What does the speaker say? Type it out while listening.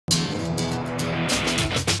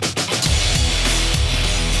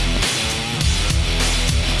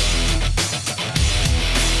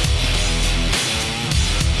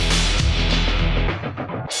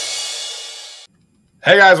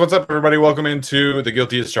Hey guys, what's up, everybody? Welcome into the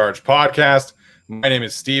Guilty as Charged podcast. My name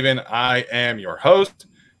is Steven. I am your host.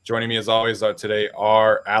 Joining me as always today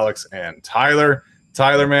are Alex and Tyler.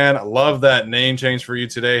 Tyler, man, I love that name change for you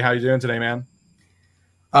today. How you doing today, man?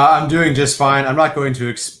 I'm doing just fine. I'm not going to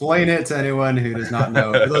explain it to anyone who does not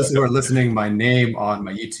know. For those who are listening, my name on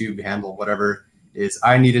my YouTube handle, whatever, is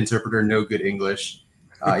I Need Interpreter, No Good English.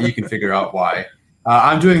 You can figure out why.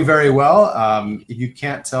 I'm doing very well. If you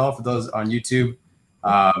can't tell, for those on YouTube,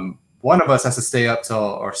 one of us has to stay up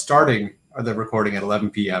starting the recording at 11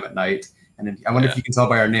 p.m. at night. And I wonder if you can tell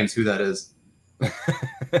by our names who that is.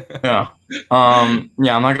 Yeah. I'm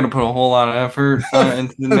not going to put a whole lot of effort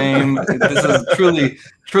into the name. This is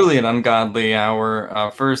truly an ungodly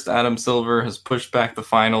hour. First, Adam Silver has pushed back the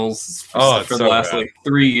finals for the last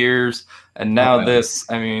 3 years. And now this,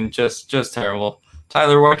 I mean, just terrible.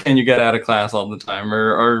 Tyler, why can't you get out of class all the time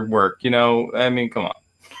or work? You know, I mean, come on.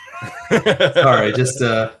 Sorry, just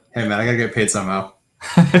hey man, I gotta get paid somehow.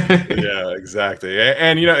 Yeah, exactly.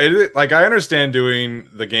 And you know, I understand doing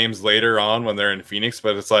the games later on when they're in Phoenix,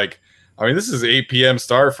 but it's like, I mean, this is 8 p.m.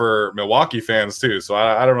 start for Milwaukee fans too, so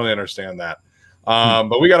I don't really understand that.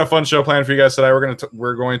 But we got a fun show planned for you guys today.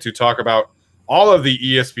 We're going to talk about all of the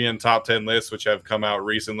ESPN top 10 lists which have come out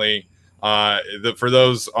recently. For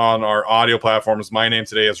those on our audio platforms, my name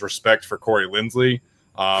today is Respect for Corey Linsley,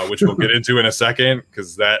 which we'll get into in a second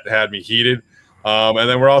because that had me heated. And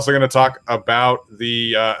then we're also going to talk about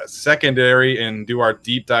the secondary and do our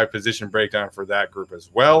deep dive position breakdown for that group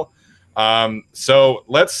as well. So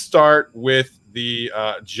let's start with the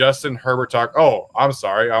Justin Herbert talk. Oh, I'm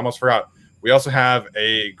sorry. I almost forgot. We also have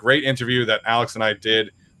a great interview that Alex and I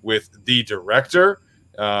did with the director.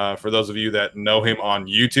 For those of you that know him on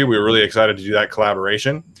YouTube, we were really excited to do that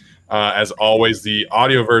collaboration. As always, the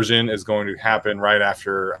audio version is going to happen right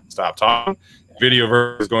after I stop talking. Video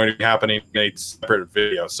version is going to be happening in a separate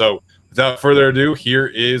video. So without further ado, here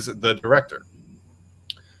is the director.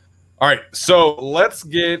 All right, so let's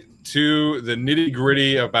get to the nitty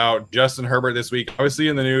gritty about Justin Herbert this week. Obviously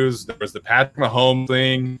in the news, there was the Patrick Mahomes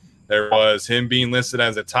thing. There was him being listed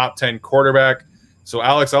as a top 10 quarterback. So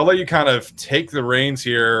Alex, I'll let you kind of take the reins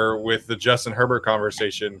here with the Justin Herbert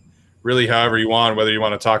conversation, really however you want, whether you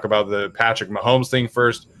want to talk about the Patrick Mahomes thing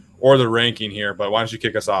first or the ranking here. But why don't you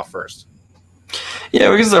kick us off first? Yeah,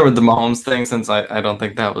 we can start with the Mahomes thing since I don't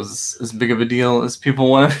think that was as big of a deal as people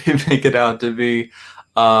want to make it out to be.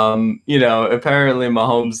 You know, apparently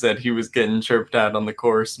Mahomes said he was getting chirped at on the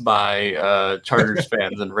course by Chargers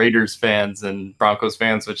fans and Raiders fans and Broncos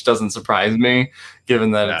fans, which doesn't surprise me,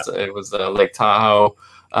 given that it was Lake Tahoe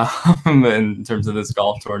in terms of this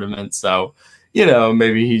golf tournament. So, you know,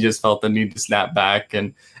 maybe he just felt the need to snap back.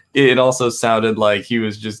 And it also sounded like he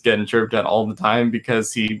was just getting chirped at all the time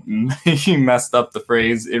because he messed up the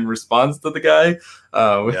phrase in response to the guy,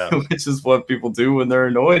 which is what people do when they're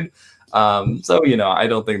annoyed. So, you know, I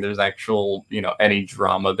don't think there's actual, you know, any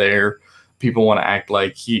drama there. People want to act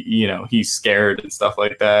like he's scared and stuff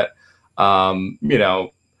like that. You know,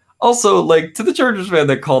 also like to the Chargers fan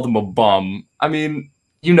that called him a bum. I mean,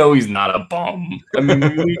 you know, he's not a bum. I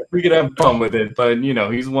mean, we could have fun with it, but you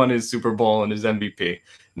know, he's won his Super Bowl and his MVP.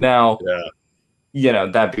 Now, you know,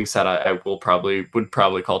 that being said, I would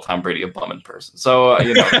probably call Tom Brady a bum in person. So,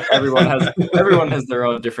 you know, everyone has their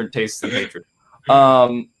own different tastes and hatred.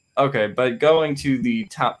 Okay, but going to the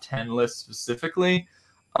top 10 list specifically,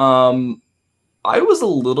 I was a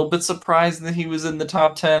little bit surprised that he was in the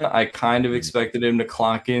top 10. I kind of expected him to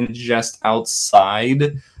clock in just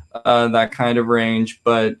outside that kind of range,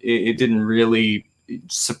 but it didn't really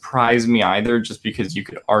surprise me either, just because you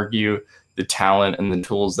could argue the talent and the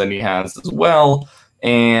tools that he has as well.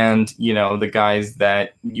 And, you know, the guys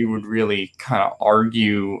that you would really kind of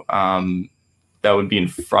argue that would be in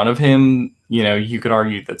front of him, you know, you could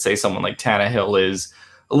argue that, say, someone like Tannehill is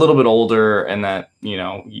a little bit older and that, you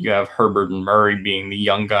know, you have Herbert and Murray being the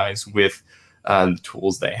young guys with the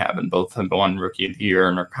tools they have, and both have won Rookie of the Year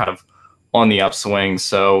and are kind of on the upswing.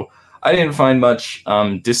 So I didn't find much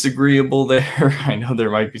disagreeable there. I know there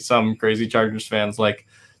might be some crazy Chargers fans, like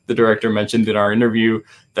the director mentioned in our interview,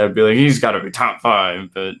 that would be like, he's got to be top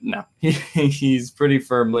 5. But no, he's pretty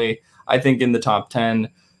firmly, I think, in the top 10.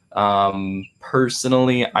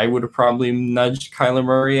 Personally, I would have probably nudged Kyler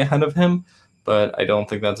Murray ahead of him, but I don't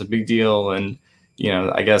think that's a big deal. And, you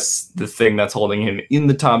know, I guess the thing that's holding him in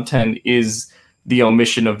the top 10 is the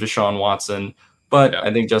omission of Deshaun Watson. But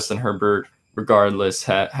I think Justin Herbert, regardless,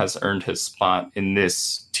 has earned his spot in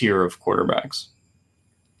this tier of quarterbacks.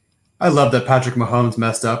 I love that Patrick Mahomes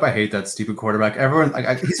messed up. I hate that stupid quarterback. Everyone,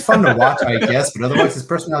 he's fun to watch, I guess, but otherwise his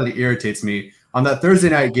personality irritates me. On that Thursday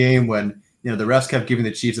night game when the refs kept giving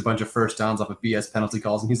the Chiefs a bunch of first downs off of BS penalty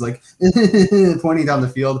calls, and he's like pointing down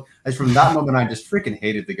the field. And from that moment, I just freaking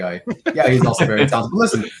hated the guy. Yeah, he's also very talented. But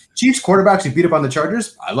listen, Chiefs quarterbacks who beat up on the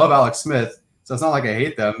Chargers, I love Alex Smith, so it's not like I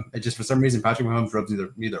hate them. It just for some reason Patrick Mahomes rubs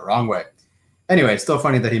me the wrong way. Anyway, it's still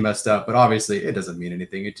funny that he messed up, but obviously it doesn't mean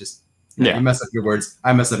anything. It just you mess up your words.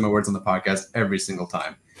 I mess up my words on the podcast every single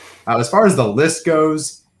time. As far as the list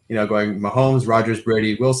goes, going Mahomes, Rodgers,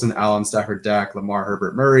 Brady, Wilson, Allen, Stafford, Dak, Lamar,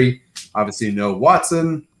 Herbert, Murray. Obviously, no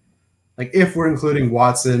Watson. Like, if we're including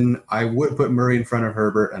Watson, I would put Murray in front of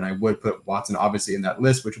Herbert, and I would put Watson, obviously, in that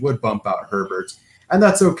list, which would bump out Herbert. And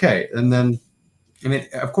that's okay. And then,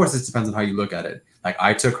 of course, this depends on how you look at it. Like,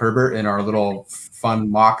 I took Herbert in our little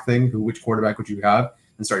fun mock thing, which quarterback would you have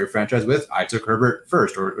and start your franchise with? I took Herbert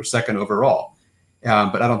first or second overall.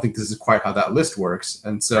 But I don't think this is quite how that list works.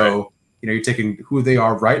 And so, you're taking who they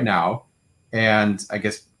are right now, and I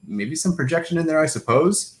guess maybe some projection in there, I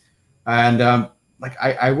suppose. And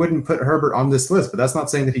I wouldn't put Herbert on this list, but that's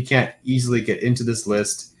not saying that he can't easily get into this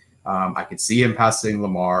list. I could see him passing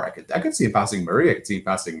Lamar. I could see him passing Murray. I could see him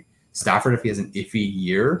passing Stafford if he has an iffy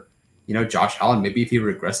year. Josh Allen, maybe if he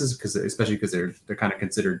regresses, especially because they're kind of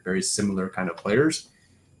considered very similar kind of players.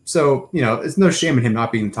 So, it's no shame in him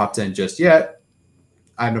not being top 10 just yet.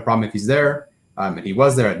 I have no problem if he's there. And he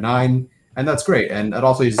was there at 9, and that's great. And it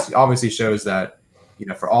also obviously shows that,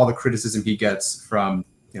 for all the criticism he gets from,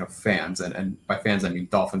 fans, and by fans, I mean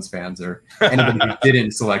Dolphins fans or anybody who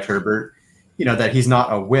didn't select Herbert, that he's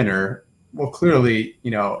not a winner. Well, clearly,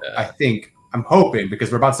 I'm hoping, because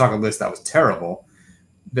we're about to talk a list that was terrible,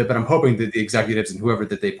 but I'm hoping that the executives and whoever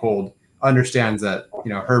that they polled understands that,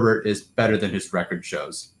 Herbert is better than his record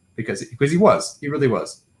shows, because he really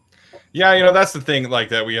was. Yeah, that's the thing like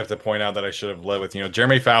that we have to point out that I should have led with.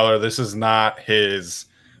 Jeremy Fowler, this is not his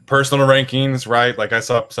personal rankings, right? Like, I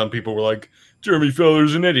saw some people were like, Jeremy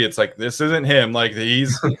Fowler's an idiot. It's like, this isn't him. Like,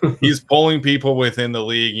 he's polling people within the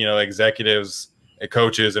league, executives,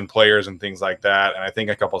 coaches, and players and things like that. And I think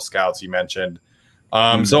a couple of scouts he mentioned.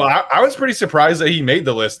 So I was pretty surprised that he made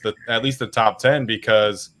the list, at least the top 10,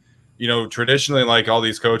 because, traditionally, like, all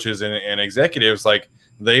these coaches and executives, like,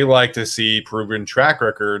 they like to see proven track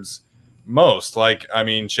records most. Like,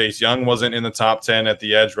 Chase Young wasn't in the top 10 at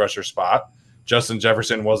the edge rusher spot. Justin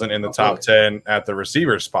Jefferson wasn't in the top 10 at the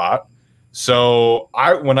receiver spot. So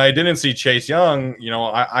when I didn't see Chase Young,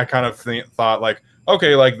 I kind of thought like,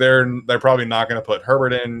 okay, like they're probably not going to put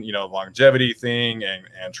Herbert in, longevity thing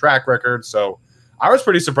and track record. So I was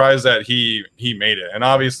pretty surprised that he made it. And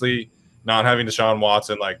obviously not having Deshaun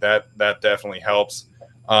Watson like that definitely helps.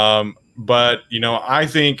 But I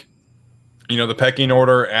think, the pecking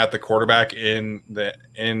order at the quarterback in the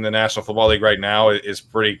National Football League right now is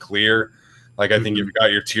pretty clear. Like, I think you've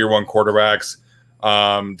got your tier 1 quarterbacks,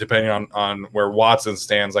 depending on where Watson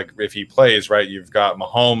stands. Like, if he plays, right, you've got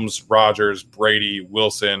Mahomes, Rodgers, Brady,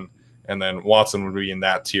 Wilson, and then Watson would be in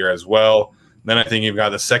that tier as well. Then I think you've got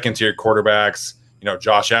the second tier quarterbacks,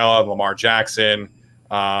 Josh Allen, Lamar Jackson.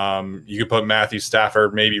 You could put Matthew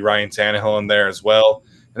Stafford, maybe Ryan Tannehill in there as well.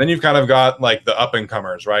 And then you've kind of got like the up and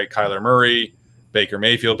comers, right? Kyler Murray, Baker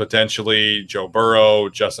Mayfield potentially, Joe Burrow,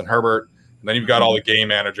 Justin Herbert. And then you've got all the game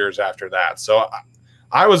managers after that. So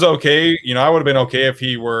I was okay. I would have been okay if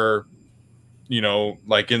he were,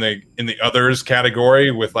 like in the others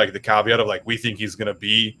category with like the caveat of like, we think he's going to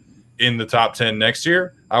be in the top 10 next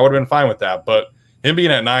year. I would have been fine with that. But him being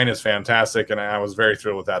at 9 is fantastic. And I was very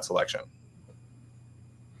thrilled with that selection.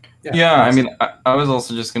 Yeah, I was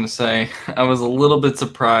also just going to say, I was a little bit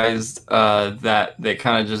surprised that they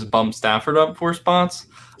kind of just bumped Stafford up 4 spots.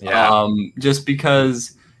 Yeah. Just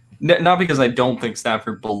because, not because I don't think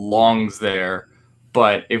Stafford belongs there,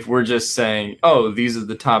 but if we're just saying, oh, these are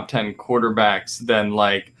the top 10 quarterbacks, then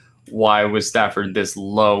like, why was Stafford this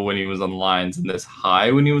low when he was on the Lions and this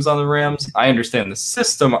high when he was on the Rams? I understand the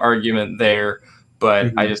system argument there,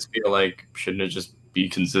 but I just feel like, shouldn't it just be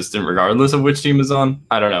consistent regardless of which team is on?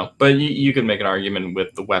 I don't know. But you can make an argument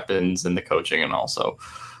with the weapons and the coaching and also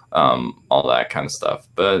all that kind of stuff.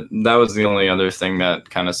 But that was the only other thing that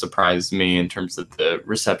kind of surprised me in terms of the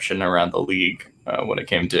reception around the league when it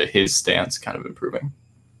came to his stance kind of improving.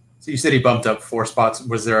 So you said he bumped up 4 spots.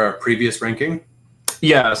 Was there a previous ranking?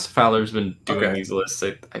 Yes, Fowler's been doing these lists,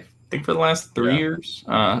 I think, for the last 3 years,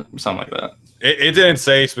 something like that. It didn't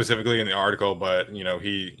say specifically in the article, but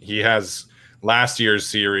he has last year's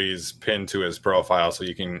series pinned to his profile, so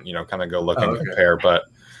you can kind of go look and compare. But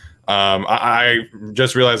I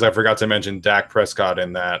just realized I forgot to mention Dak Prescott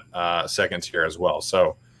in that second tier as well.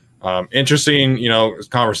 So interesting,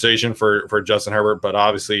 conversation for Justin Herbert, but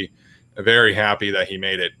obviously very happy that he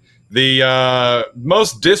made it. The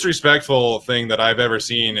most disrespectful thing that I've ever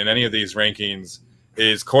seen in any of these rankings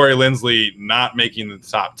is Corey Linsley not making the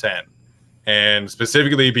top 10, and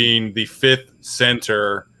specifically being the 5th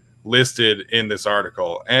center listed in this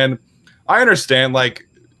article. And I understand, like,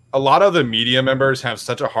 a lot of the media members have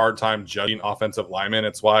such a hard time judging offensive linemen.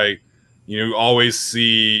 It's why you always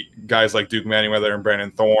see guys like Duke Manyweather and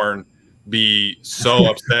Brandon Thorne be so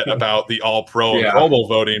upset about the All-Pro and Pro Bowl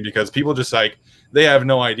voting, because people just, like, they have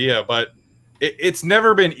no idea. But it's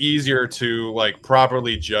never been easier to, like,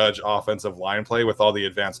 properly judge offensive line play with all the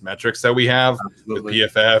advanced metrics that we have with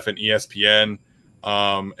PFF and ESPN.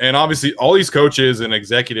 And obviously all these coaches and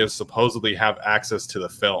executives supposedly have access to the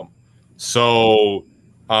film. So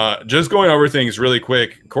just going over things really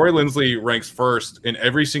quick, Corey Linsley ranks first in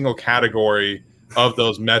every single category of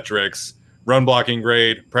those metrics: run blocking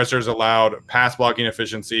grade, pressures allowed, pass blocking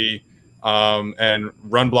efficiency, and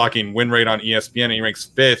run blocking win rate on ESPN. And he ranks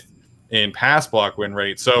 5th in pass block win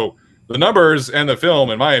rate. So the numbers and the film,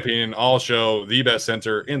 in my opinion, all show the best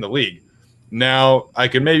center in the league. Now, I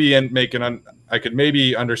could maybe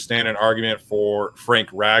understand an argument for Frank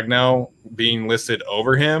Ragnow being listed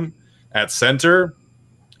over him at center.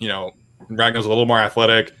 You know, Ragnow's a little more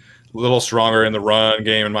athletic, a little stronger in the run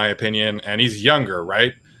game, in my opinion, and he's younger,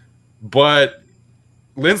 right? But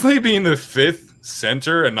Linsley being the 5th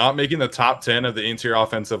center and not making the top 10 of the interior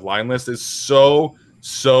offensive line list is so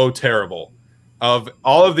terrible. Of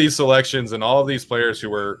all of these selections and all of these players who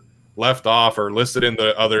were left off or listed in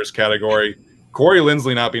the others category, Corey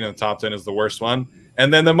Linsley not being in the top 10 is the worst one.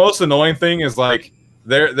 And then the most annoying thing is, like,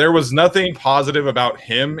 there was nothing positive about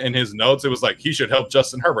him in his notes. It was like, he should help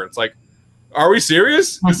Justin Herbert. It's like, are we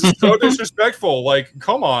serious? This is so disrespectful. Like,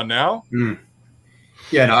 come on now.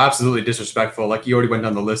 Yeah, no, absolutely disrespectful. Like, you already went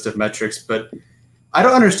down the list of metrics, but I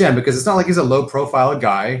don't understand, because it's not like he's a low-profile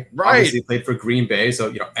guy. Right. Obviously, he played for Green Bay, so,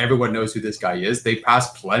 you know, everyone knows who this guy is. They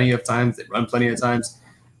pass plenty of times. They run plenty of times.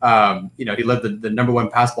 You know, he led the number 1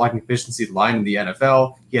 pass blocking efficiency line in the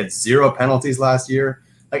NFL. He had 0 penalties last year.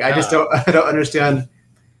 Like, I don't understand.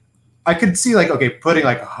 I could see, like, okay, putting,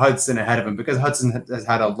 like, Hudson ahead of him, because Hudson has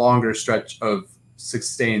had a longer stretch of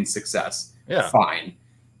sustained success. Yeah. Fine.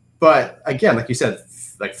 But again, like you said,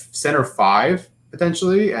 like, center 5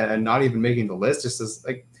 potentially, and not even making the list, just as,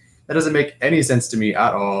 like, that doesn't make any sense to me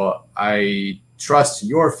at all. I trust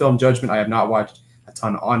your film judgment. I have not watched a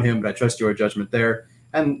ton on him, but I trust your judgment there.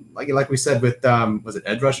 And like we said with was it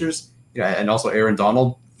edge rushers, and also Aaron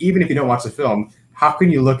Donald. Even if you don't watch the film, how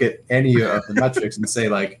can you look at any of the metrics and say,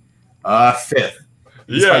 like, 5th,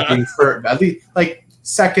 despite being third, at least like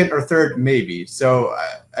 2nd or 3rd maybe? So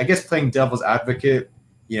I guess playing devil's advocate,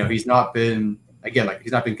 he's not been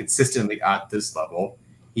consistently at this level.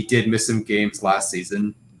 He did miss some games last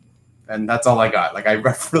season, and that's all I got. Like, I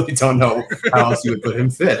really don't know how else you would put him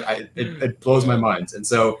 5th. It blows my mind. And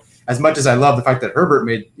so, as much as I love the fact that Herbert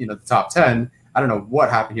made the top 10, I don't know what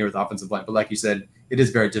happened here with offensive line. But like you said, it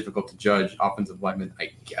is very difficult to judge offensive linemen,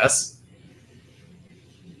 I guess.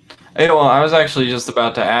 Hey, well, I was actually just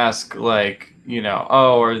about to ask, like,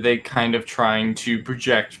 are they kind of trying to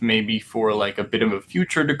project maybe for, like, a bit of a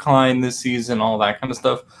future decline this season, all that kind of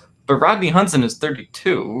stuff. But Rodney Hudson is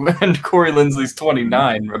 32, and Corey Linsley's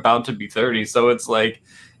 29, about to be 30. So it's like,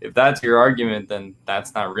 if that's your argument, then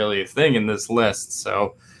that's not really a thing in this list.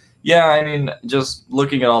 So, yeah, I mean, just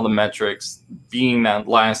looking at all the metrics, being that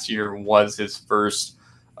last year was his first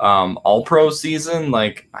all-pro season,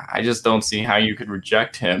 like, I just don't see how you could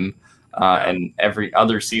reject him. And every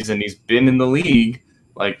other season he's been in the league,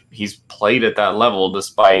 like, he's played at that level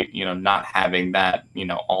despite, not having that,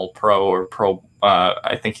 all-pro or pro.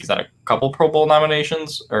 I think he's had a couple Pro Bowl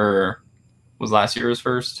nominations, or was last year his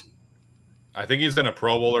first? I think he's been a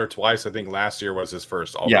Pro Bowler twice. I think last year was his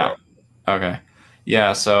first all-pro. Yeah. Okay.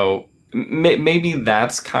 Yeah, so maybe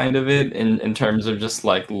that's kind of it in terms of just,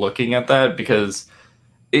 like, looking at that, because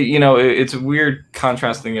it's weird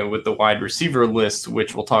contrasting it with the wide receiver list,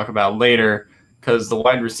 which we'll talk about later, because the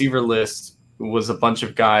wide receiver list was a bunch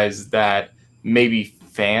of guys that maybe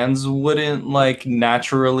fans wouldn't, like,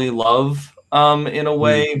 naturally love in a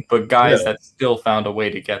way, but guys that still found a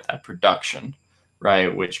way to get that production,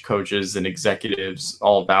 right, which coaches and executives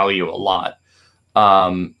all value a lot.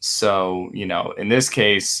 So, in this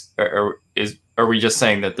case, are we just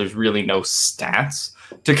saying that there's really no stats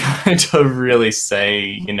to kind of really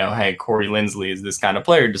say, hey, Corey Linsley is this kind of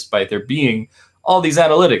player, despite there being all these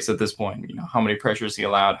analytics at this point, how many pressures he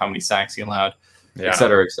allowed, how many sacks he allowed, et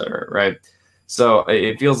cetera, right? So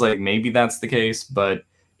it feels like maybe that's the case, but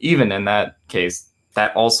even in that case,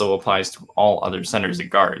 that also applies to all other centers and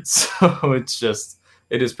guards. So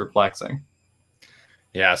it is perplexing.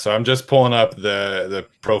 Yeah, so I'm just pulling up the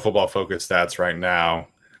Pro Football Focus stats right now.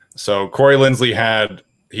 So Corey Linsley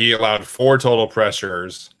he allowed 4 total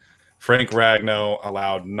pressures. Frank Ragnow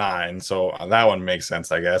allowed 9, so that one makes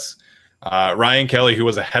sense, I guess. Ryan Kelly, who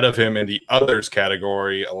was ahead of him in the others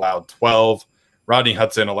category, allowed 12. Rodney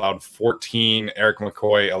Hudson allowed 14. Eric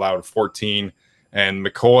McCoy allowed 14. And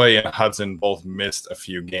McCoy and Hudson both missed a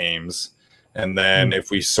few games. And then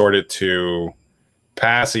if we sort it to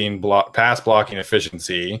pass blocking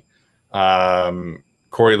efficiency,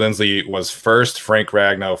 Corey Linsley was first, Frank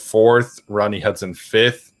Ragnow 4th, Rodney Hudson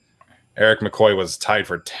 5th, Eric McCoy was tied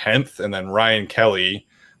for 10th, and then Ryan Kelly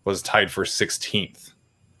was tied for 16th.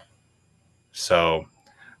 So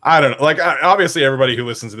I don't know. Like, obviously, everybody who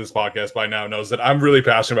listens to this podcast by now knows that I'm really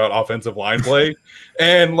passionate about offensive line play.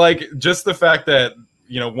 And, like, just the fact that,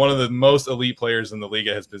 you know, one of the most elite players in the league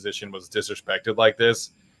at his position was disrespected like this,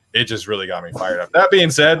 it just really got me fired up. That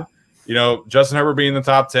being said, you know, Justin Herbert being in the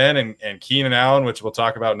top 10 and Keenan Allen, which we'll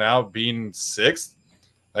talk about now, being 6th,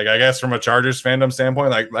 like, I guess from a Chargers fandom standpoint,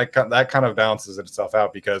 like that kind of balances itself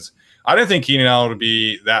out, because I didn't think Keenan Allen would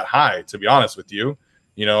be that high, to be honest with you.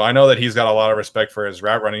 You know, I know that he's got a lot of respect for his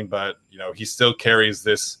route running, but, you know, he still carries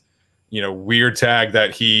this, you know, weird tag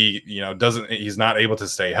that he, you know, he's not able to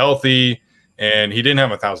stay healthy, and he didn't have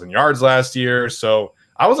 1,000 yards last year. So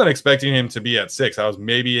I wasn't expecting him to be at 6. I was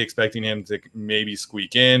maybe expecting him to maybe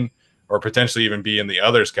squeak in or potentially even be in the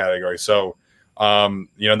others category. So,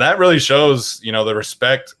 you know, that really shows, you know, the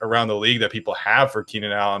respect around the league that people have for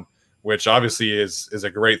Keenan Allen, which obviously is a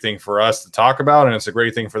great thing for us to talk about. And it's a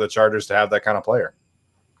great thing for the Chargers to have that kind of player.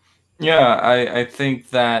 Yeah, I think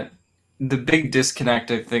that the big disconnect,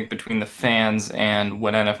 I think, between the fans and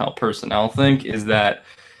what NFL personnel think is that,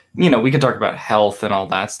 you know, we can talk about health and all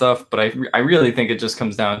that stuff, but I really think it just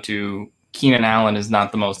comes down to Keenan Allen is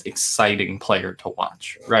not the most exciting player to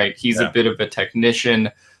watch, right? He's a bit of a technician.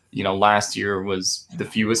 You know, last year was the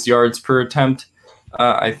fewest yards per attempt,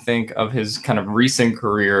 I think, of his kind of recent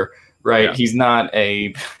career, right? Yeah. He's not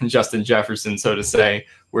a Justin Jefferson, so to say,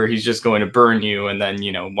 where he's just going to burn you and then, you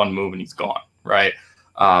know, one move and he's gone, right?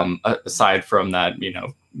 Aside from that, you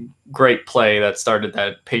know, great play that started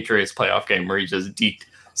that Patriots playoff game where he just deked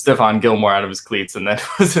Stephon Gilmore out of his cleats and then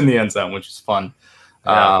was in the end zone, which was fun.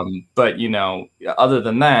 Yeah. But, you know, other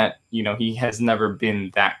than that, you know, he has never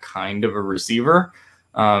been that kind of a receiver.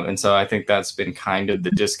 And so I think that's been kind of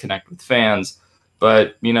the disconnect with fans.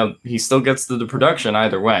 But, you know, he still gets to the production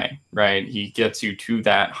either way, right? He gets you to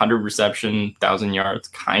that 100 reception, 1,000 yards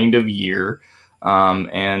kind of year,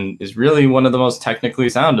 and is really one of the most technically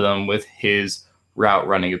sound of them with his route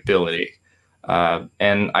running ability.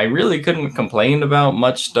 And I really couldn't complain about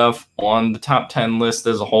much stuff on the top 10 list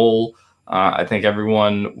as a whole. I think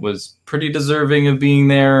everyone was pretty deserving of being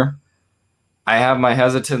there. I have my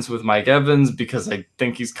hesitance with Mike Evans because I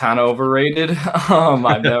think he's kind of overrated.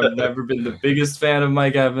 I've never been the biggest fan of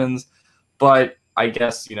Mike Evans, but I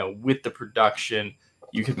guess, you know, with the production,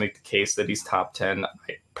 you could make the case that he's top 10.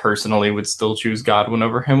 I personally would still choose Godwin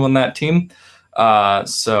over him on that team.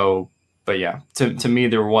 But yeah, to me,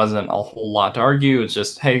 there wasn't a whole lot to argue. It's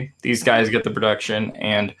just, hey, these guys get the production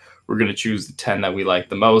and we're going to choose the 10 that we like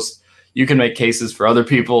the most. You can make cases for other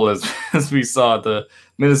people, as we saw the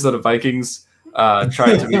Minnesota Vikings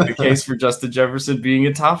tried to make the case for Justin Jefferson being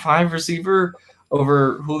a top 5 receiver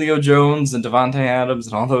over Julio Jones and Devontae Adams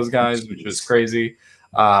and all those guys, which was crazy.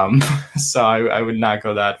 So I would not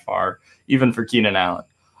go that far, even for Keenan Allen.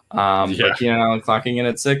 But Keenan Allen clocking in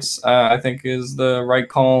at 6, I think is the right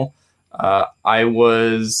call. I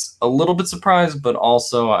was a little bit surprised, but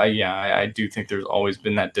also, I do think there's always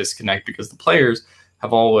been that disconnect because the players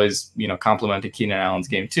have always, you know, complimented Keenan Allen's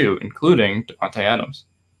game too, including Devontae Adams.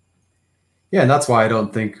 Yeah, and that's why I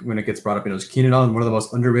don't think when it gets brought up, you know, is Keenan Allen one of the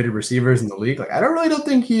most underrated receivers in the league? Like, I don't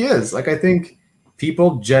think he is. Like, I think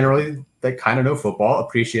people generally that kind of know football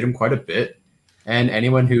appreciate him quite a bit. And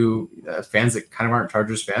anyone who fans that kind of aren't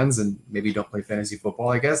Chargers fans and maybe don't play fantasy football,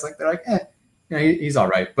 I guess, like they're like, you know, he's all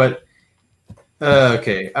right. But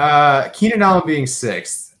okay, Keenan Allen being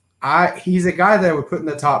 6th, he's a guy that I would put in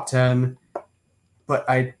the top 10. But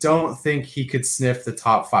I don't think he could sniff the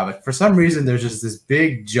top 5. Like, for some reason, there's just this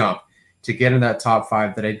big jump to get in that top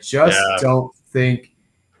 5 that I just don't think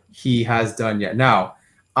he has done yet. Now,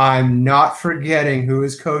 I'm not forgetting who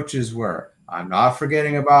his coaches were. I'm not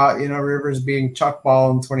forgetting about, you know, Rivers being chuck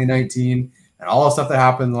ball in 2019 and all the stuff that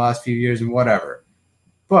happened in the last few years and whatever.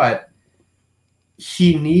 But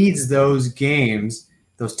he needs those games,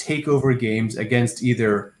 those takeover games against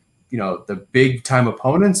either, you know, the big time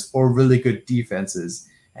opponents or really good defenses.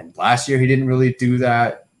 And last year he didn't really do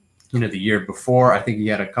that. You know, the year before, I think he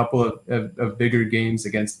had a couple of bigger games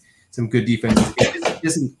against some good defenses.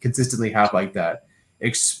 doesn't consistently have like that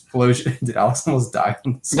explosion. Did Alex almost die?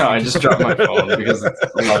 No, I just dropped my phone because it's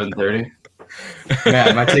 11:30.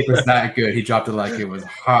 Man, my take was that good. He dropped it like it was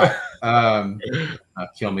hot.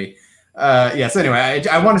 Kill me. So anyway,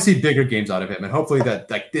 I want to see bigger games out of him, and hopefully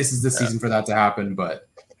that like this is the season for that to happen. But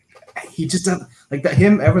he just doesn't like that.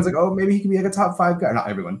 Everyone's like, oh, maybe he can be like a top 5 guy. Not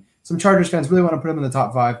everyone. Some Chargers fans really want to put him in the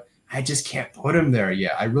top 5. I just can't put him there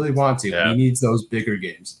yet. I really want to. Yeah. He needs those bigger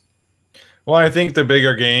games. Well, I think the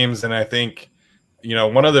bigger games, and I think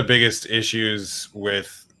one of the biggest issues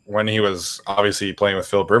with when he was obviously playing with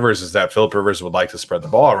Philip Rivers is that Philip Rivers would like to spread the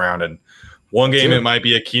ball around. And one game it might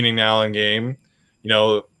be a Keenan Allen game.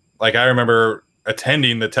 Like I remember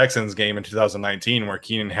attending the Texans game in 2019 where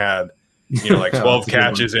Keenan had, like 12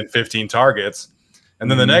 catches and 15 targets. And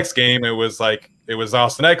then the next game, it was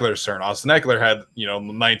Austin Ekeler's turn. Austin Ekeler had,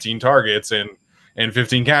 19 targets and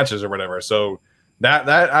 15 catches or whatever. So that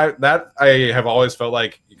I have always felt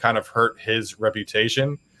like it kind of hurt his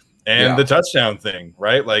reputation. And the touchdown thing,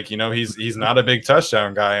 right? Like, he's not a big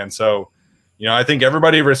touchdown guy. And so, I think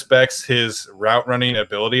everybody respects his route running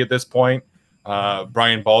ability at this point.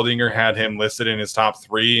 Brian Baldinger had him listed in his top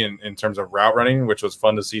 3 in terms of route running, which was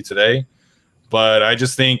fun to see today. But I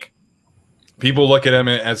just think people look at him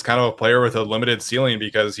as kind of a player with a limited ceiling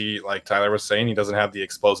because he, like Tyler was saying, he doesn't have the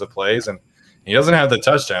explosive plays and he doesn't have the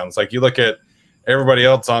touchdowns. Like you look at everybody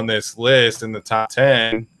else on this list in the top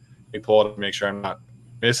 10, let me pull it up to make sure I'm not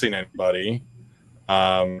missing anybody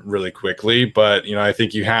really quickly, but I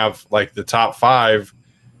think you have like the top 5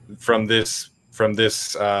 from this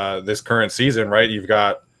current season, right? You've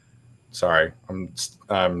got, sorry,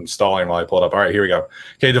 I'm stalling while I pull it up. All right, here we go.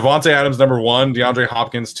 Okay, Devontae Adams number 1, DeAndre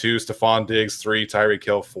Hopkins 2, Stephon Diggs 3, Tyreek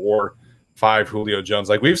Hill 4, 5, Julio Jones.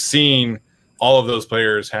 Like we've seen all of those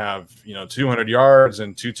players have 200 yards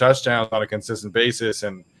and 2 touchdowns on a consistent basis,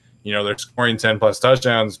 and they're scoring 10 plus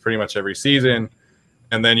touchdowns pretty much every season.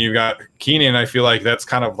 And then you've got Keenan. I feel like that's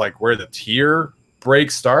kind of like where the tier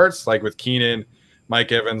break starts. Like with Keenan,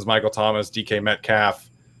 Mike Evans, Michael Thomas, DK Metcalf,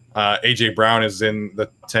 AJ Brown is in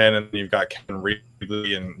the 10, and you've got Kevin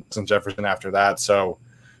Ridley and some Jefferson after that. So,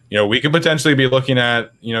 we could potentially be looking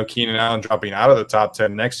at, Keenan Allen dropping out of the top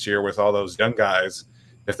 10 next year with all those young guys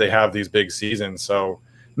if they have these big seasons. So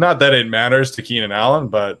not that it matters to Keenan Allen,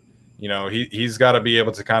 but, he's got to be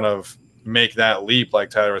able to kind of make that leap, like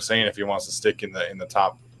Tyler was saying, if he wants to stick in the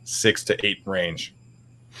top 6 to 8 range.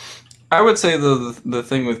 I would say the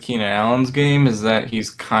thing with Keenan Allen's game is that he's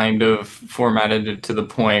kind of formatted it to the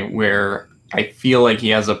point where I feel like he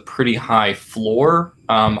has a pretty high floor.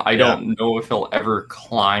 I don't know if he'll ever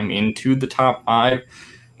climb into the top 5.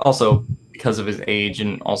 Also, because of his age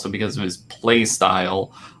and also because of his play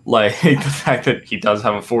style, like the fact that he does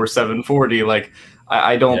have a 4.7 40, like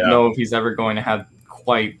I don't know if he's ever going to have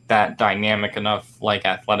quite that dynamic enough like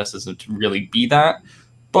athleticism to really be that.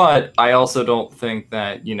 But I also don't think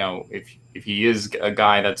that, if he is a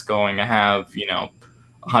guy that's going to have,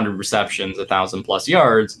 100 receptions, 1,000 plus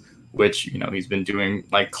yards, which, he's been doing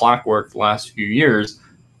like clockwork the last few years,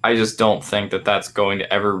 I just don't think that that's going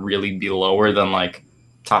to ever really be lower than like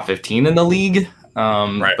top 15 in the league.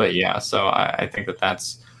 Right. But yeah, so I think that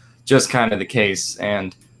that's just kind of the case.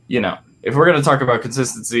 And, if we're going to talk about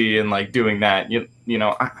consistency and like doing that,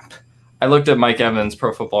 I looked at Mike Evans'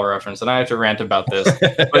 Pro Football Reference, and I have to rant about this.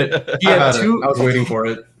 But he had I was waiting for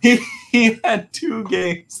it. He had 2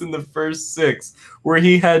 games in the first 6 where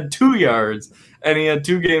he had 2 yards, and he had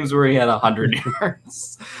 2 games where he had 100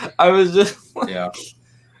 yards. I was just like,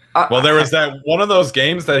 well, there was that one of those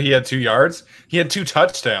games that he had 2 yards. He had 2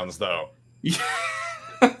 touchdowns, though. Yeah,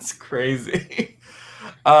 that's crazy.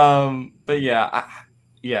 But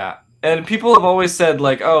yeah. And people have always said,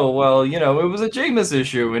 like, oh, well, it was a Jameis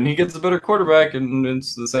issue, and he gets a better quarterback, and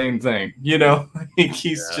it's the same thing.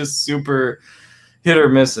 He's just super hit or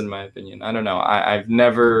miss, in my opinion. I don't know. I've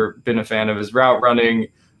never been a fan of his route running.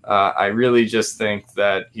 I really just think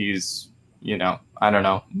that he's, I don't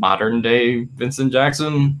know, modern day Vincent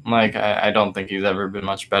Jackson. Like, I don't think he's ever been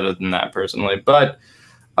much better than that personally. But,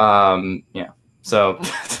 so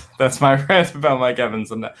that's my rant about Mike Evans.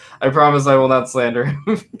 And I promise I will not slander him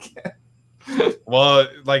again. Well,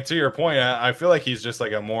 like to your point, I feel like he's just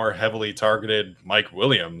like a more heavily targeted Mike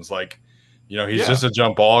Williams. Like, he's just a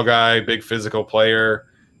jump ball guy, big physical player.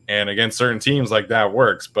 And against certain teams, like that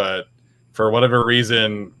works. But for whatever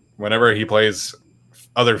reason, whenever he plays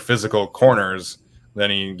other physical corners, then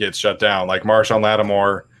he gets shut down. Like Marshawn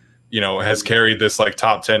Lattimore, has carried this like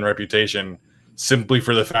top 10 reputation simply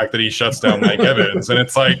for the fact that he shuts down Mike Evans. And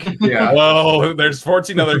it's like, well, there's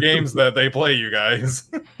 14 other games that they play, you guys.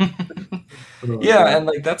 Yeah, and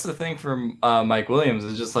like that's the thing from Mike Williams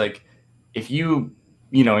is just like if you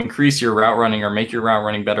increase your route running or make your route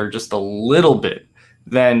running better just a little bit,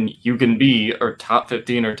 then you can be a top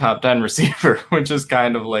 15 or top 10 receiver, which is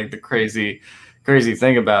kind of like the crazy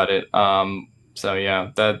thing about it. So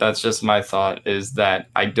yeah, that's just my thought, is that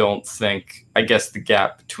I guess the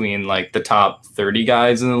gap between like the top 30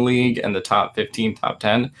 guys in the league and the top 15, top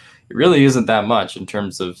 10, it really isn't that much in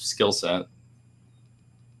terms of skill set.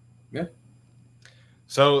 Yeah.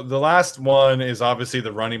 So the last one is obviously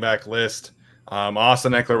the running back list.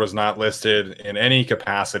 Austin Ekeler was not listed in any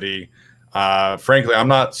capacity. Frankly, I'm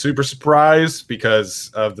not super surprised because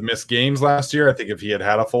of the missed games last year. I think if he had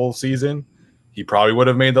a full season, he probably would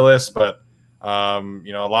have made the list. But a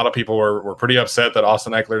lot of people were pretty upset that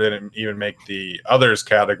Austin Ekeler didn't even make the others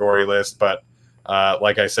category list. But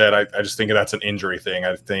like I said, I just think that's an injury thing.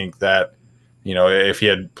 I think that, if he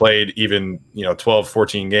had played even, 12,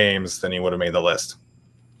 14 games, then he would have made the list.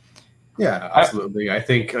 Yeah, absolutely. I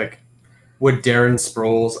think would Darren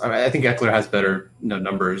Sproles, I think Ekeler has better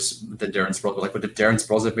numbers than Darren Sproles, but would Darren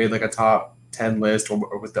Sproles have made a top 10 list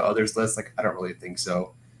or with the others list? I don't really think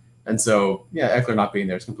so. And so, yeah, Ekeler not being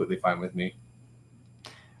there is completely fine with me.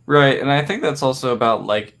 Right, and I think that's also about,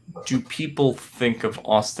 do people think of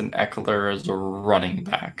Austin Ekeler as a running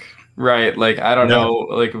back? Right, I don't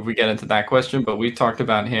know, if we get into that question, but we talked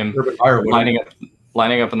about him lining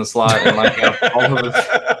up in the slot and lining up all over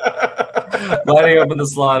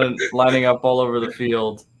lining up all over the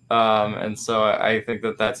field. And so I think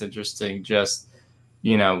that's interesting. Just,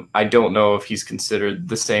 I don't know if he's considered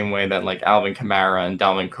the same way that Alvin Kamara and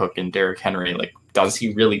Dalvin Cook and Derrick Henry, does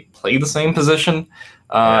he really play the same position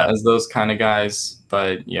as those kind of guys?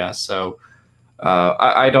 But yeah, so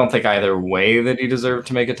I don't think either way that he deserved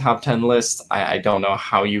to make a top 10 list. I don't know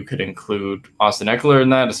how you could include Austin Ekeler in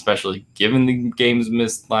that, especially given the games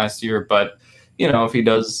missed last year. But, if he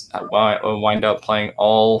does wind up playing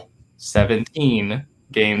all 17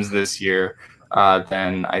 games this year,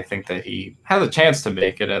 then I think that he has a chance to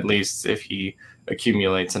make it, at least if he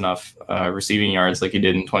accumulates enough receiving yards like he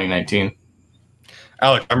did in 2019.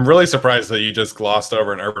 Alec, I'm really surprised that you just glossed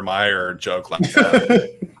over an Urban Meyer joke like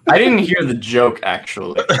that. I didn't hear the joke,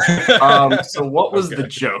 actually. So what was the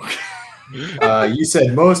joke? You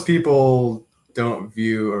said most people don't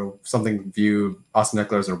view Austin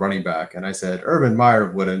Ekeler as a running back. And I said Urban Meyer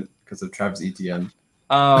wouldn't because of Travis Etienne.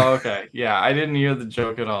 Oh, okay. Yeah, I didn't hear the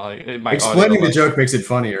joke at all. Explaining the joke makes it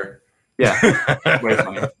funnier. Yeah, way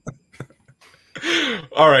funnier.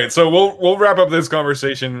 All right, so we'll wrap up this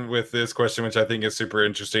conversation with this question, which I think is super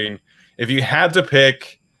interesting. If you had to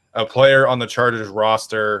pick a player on the Chargers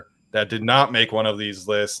roster that did not make one of these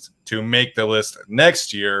lists to make the list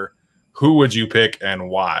next year, who would you pick and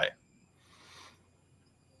why?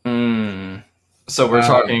 So we're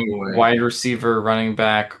talking wide receiver, running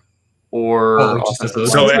back, or offensive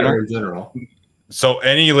center in general. So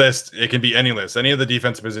any list, it can be any list, any of the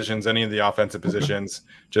defensive positions, any of the offensive positions,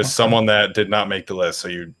 just someone that did not make the list. So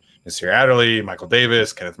you, Mr. Adderley, Michael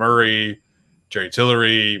Davis, Kenneth Murray, Jerry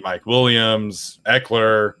Tillery, Mike Williams,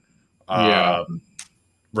 Ekeler,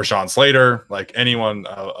 Rashawn Slater, anyone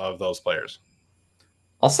of those players.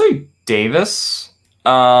 I'll say Davis,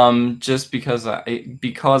 just because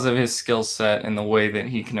of his skill set and the way that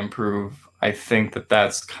he can improve. I think that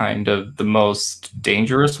that's kind of the most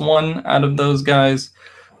dangerous one out of those guys.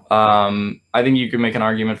 I think you could make an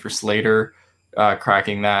argument for Slater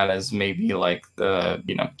cracking that as maybe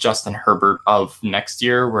the Justin Herbert of next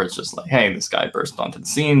year, where it's just hey, this guy burst onto the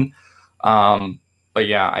scene. But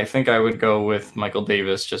yeah, I think I would go with Michael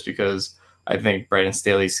Davis just because I think Brandon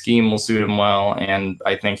Staley's scheme will suit him well, and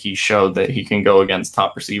I think he showed that he can go against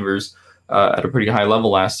top receivers at a pretty high level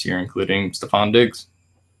last year, including Stephon Diggs.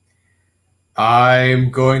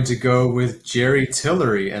 I'm going to go with Jerry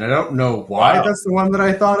Tillery, and I don't know why that's the one that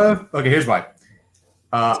I thought of. Okay, here's why.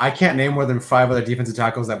 I can't name more than 5 other defensive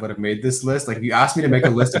tackles that would have made this list. If you asked me to make a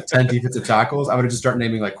list of 10 defensive tackles, I would have just started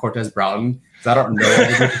naming Cortez Broughton, because I don't know all the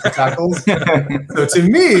defensive tackles. So to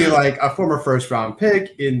me, a former first-round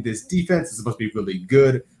pick in this defense is supposed to be really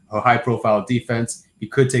good, a high-profile defense. He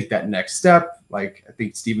could take that next step. I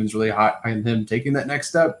think Steven's really high on him taking that next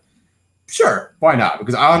step. Sure, why not?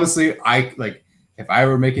 Because honestly, if I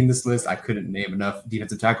were making this list, I couldn't name enough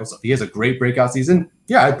defensive tackles. So if he has a great breakout season,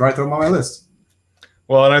 yeah, I'd probably throw him on my list.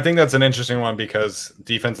 Well, and I think that's an interesting one because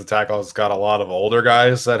defensive tackles got a lot of older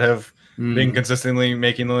guys that have been consistently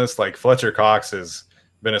making the list. Fletcher Cox has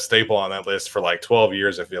been a staple on that list for 12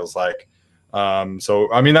 years, it feels like.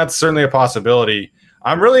 So, I mean, that's certainly a possibility.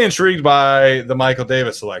 I'm really intrigued by the Michael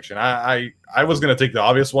Davis selection. I was going to take the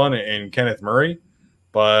obvious one in Kenneth Murray,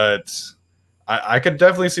 but I could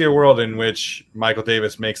definitely see a world in which Michael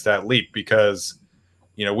Davis makes that leap because,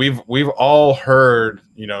 we've all heard,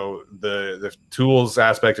 the tools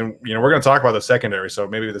aspect, and we're going to talk about the secondary. So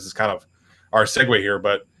maybe this is kind of our segue here,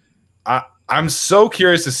 but I'm so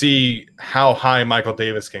curious to see how high Michael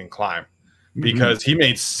Davis can climb, because he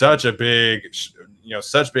made such big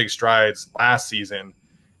strides last season,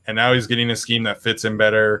 and now he's getting a scheme that fits him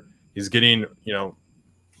better. He's getting,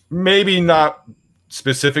 maybe not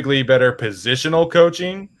specifically better positional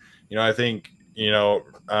coaching. I think,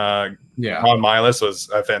 Ron Miles was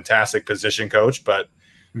a fantastic position coach, but,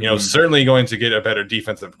 certainly going to get a better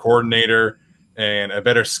defensive coordinator and a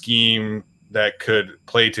better scheme that could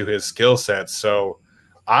play to his skill sets. So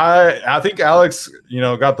I think Alex,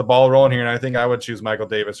 got the ball rolling here, and I think I would choose Michael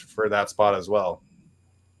Davis for that spot as well.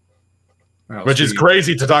 Which is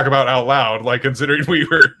crazy to talk about out loud, like considering we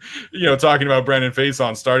were, talking about Brendan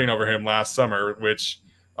Faison starting over him last summer, which,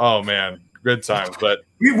 oh man, good times. But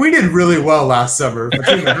we did really well last summer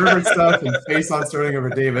between the Herbert stuff and Faison starting over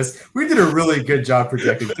Davis. We did a really good job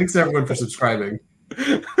projecting. Thanks everyone for subscribing.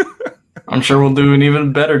 I'm sure we'll do an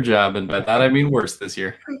even better job, and by that I mean worse this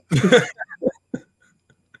year.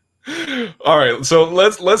 All right, so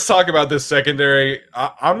let's talk about this secondary.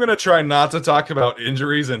 I'm going to try not to talk about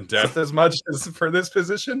injuries and depth as much as for this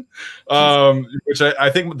position, which I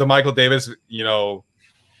think the Michael Davis,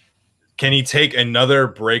 can he take another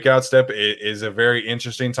breakout step is a very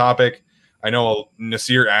interesting topic. I know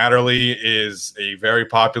Nasir Adderley is a very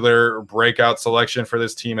popular breakout selection for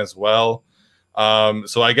this team as well.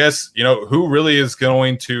 So I guess, who really is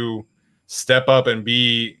going to step up and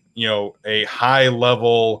be, a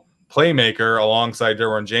high-level playmaker alongside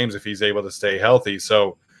Derwin James if he's able to stay healthy.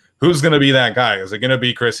 So who's going to be that guy? Is it going to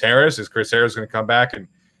be Chris Harris? Is Chris Harris going to come back and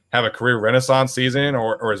have a career renaissance season,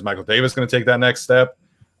 or is Michael Davis going to take that next step?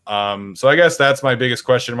 So I guess that's my biggest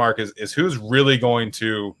question mark is who's really going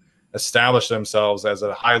to establish themselves as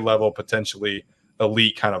a high-level, potentially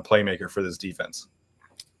elite kind of playmaker for this defense.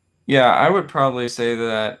 Yeah, I would probably say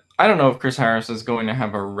that I don't know if Chris Harris is going to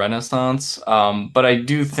have a renaissance, but I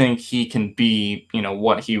do think he can be,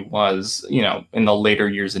 what he was, in the later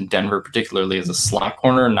years in Denver, particularly as a slot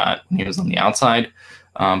corner, not when he was on the outside.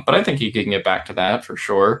 But I think he can get back to that for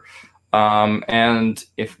sure. And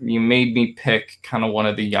if you made me pick kind of one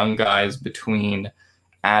of the young guys between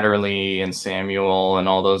Adderley and Samuel and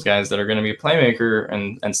all those guys that are going to be a playmaker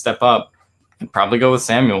and step up, I'd probably go with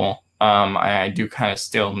Samuel. I do kind of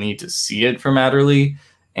still need to see it from Adderley.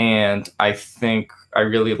 And I think I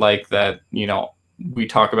really like that, we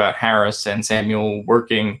talk about Harris and Samuel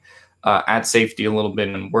working at safety a little bit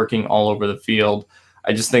and working all over the field.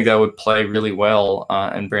 I just think that would play really well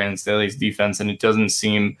in Brandon Staley's defense. And it doesn't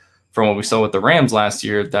seem, from what we saw with the Rams last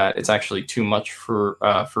year, that it's actually too much for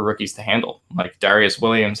rookies to handle. Like Darius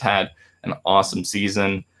Williams had an awesome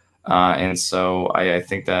season. And so I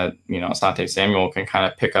think that, Asante Samuel can kind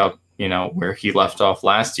of pick up, where he left off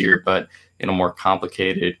last year, but in a more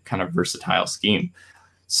complicated kind of versatile scheme.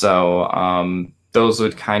 So those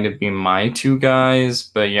would kind of be my two guys.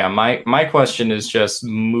 But yeah, my question is just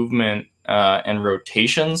movement and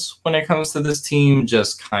rotations when it comes to this team,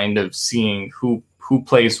 just kind of seeing who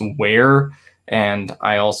plays where. And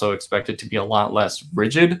I also expect it to be a lot less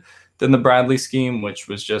rigid than the Bradley scheme, which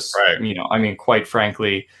was just, right. Quite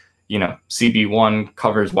frankly, CB1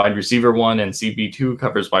 covers wide receiver 1 and CB2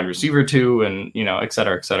 covers wide receiver 2 and, et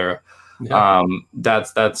cetera, et cetera. Yeah.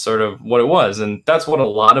 That's sort of what it was. And that's what a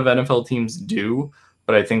lot of NFL teams do.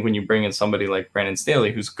 But I think when you bring in somebody like Brandon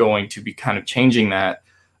Staley, who's going to be kind of changing that,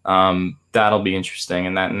 that'll be interesting.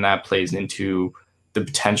 And that plays into the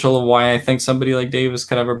potential of why I think somebody like Davis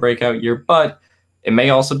could have a breakout year, but it may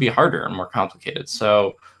also be harder and more complicated.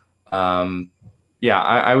 So,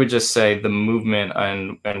 I would just say the movement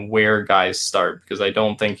and where guys start, because I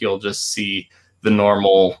don't think you'll just see the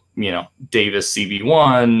normal, Davis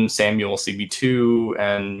CB1, Samuel CB2,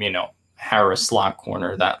 and, Harris slot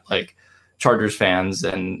corner that like Chargers fans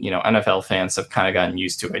and, NFL fans have kind of gotten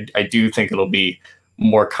used to. I do think it'll be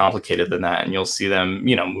more complicated than that. And you'll see them,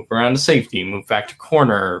 move around to safety, move back to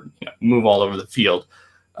corner, move all over the field.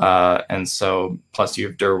 And so plus you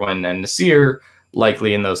have Derwin and Nasir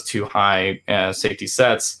likely in those two high safety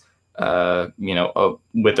sets, with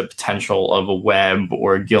the potential of a Webb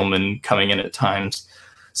or a Gilman coming in at times.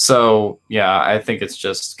 So, yeah, I think it's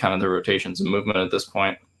just kind of the rotations and movement at this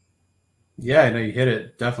point. Yeah, I know you hit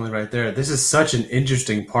it definitely right there. This is such an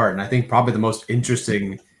interesting part, and I think probably the most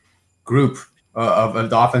interesting group of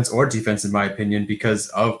the offense or defense, in my opinion, because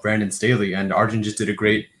of Brandon Staley. And Arjun just did a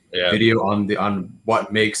great video on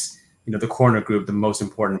what makes the corner group the most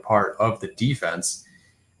important part of the defense,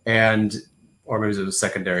 or maybe it was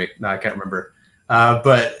secondary. No, I can't remember.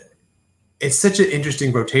 But it's such an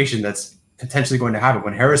interesting rotation that's potentially going to happen.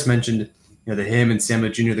 When Harris mentioned, that him and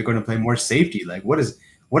Samuel Jr. they're going to play more safety. Like, what is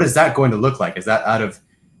that going to look like? Is that out of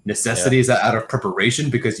necessity? Is that out of preparation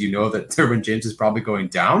because you know that Derwin James is probably going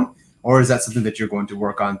down, or is that something that you're going to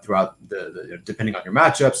work on throughout the depending on your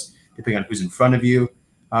matchups, depending on who's in front of you?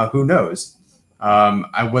 Who knows?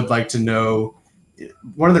 I would like to know.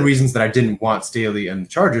 One of the reasons that I didn't want Staley and the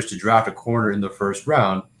Chargers to draft a corner in the first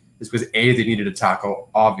round is because A, they needed a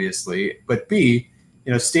tackle, obviously, but B,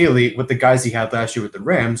 Staley, with the guys he had last year with the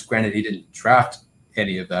Rams, granted he didn't draft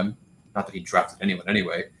any of them, not that he drafted anyone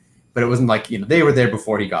anyway, but it wasn't like, they were there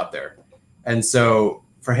before he got there. And so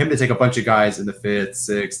for him to take a bunch of guys in the 5th,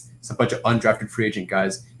 6th, a bunch of undrafted free agent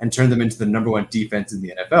guys and turn them into the number 1 defense in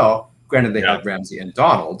the NFL, granted they had Ramsey and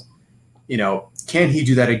Donald, can he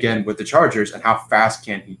do that again with the Chargers, and how fast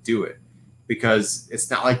can he do it? Because it's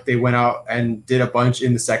not like they went out and did a bunch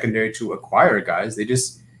in the secondary to acquire guys. They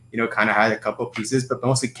just, kind of had a couple of pieces, but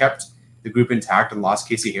mostly kept the group intact and lost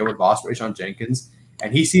Casey Hayward, lost Rayshon Jenkins.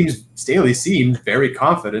 And Staley seemed very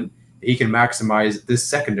confident that he can maximize this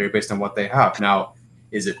secondary based on what they have. Now,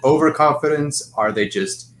 is it overconfidence? Are they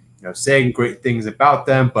just, saying great things about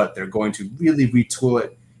them, but they're going to really retool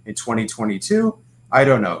it in 2022? I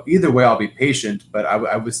don't know. Either way, I'll be patient, but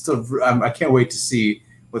I can't wait to see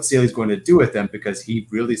what Staley's going to do with them, because he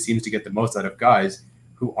really seems to get the most out of guys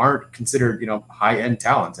who aren't considered, high-end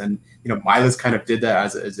talents. And, Milas kind of did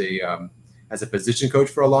that as a position coach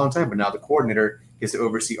for a long time, but now the coordinator gets to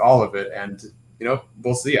oversee all of it. And,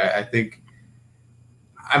 we'll see. I think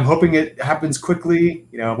I'm hoping it happens quickly.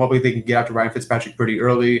 I'm hoping they can get after Ryan Fitzpatrick pretty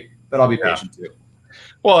early, but I'll be patient too.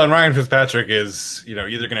 Well, and Ryan Fitzpatrick is, either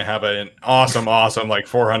going to have an awesome, like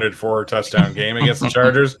 404 touchdown game against the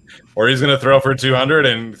Chargers, or he's going to throw for 200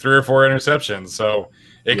 and 3 or 4 interceptions. So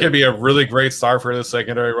it could be a really great start for the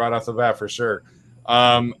secondary right off the bat for sure.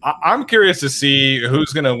 I'm curious to see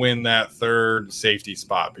who's going to win that third safety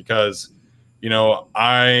spot, because,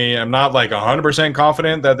 I am not like 100%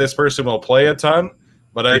 confident that this person will play a ton.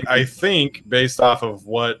 But I think based off of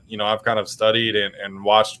what, I've kind of studied and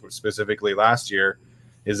watched specifically last year,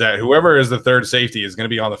 is that whoever is the third safety is going to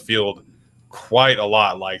be on the field quite a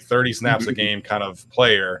lot, like 30 snaps a game kind of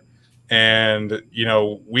player. And,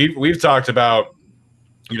 we've talked about,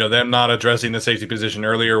 them not addressing the safety position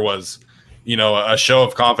earlier was, a show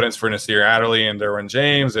of confidence for Nasir Adderley and Derwin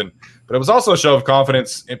James. But it was also a show of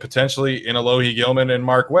confidence in potentially in Alohi Gilman and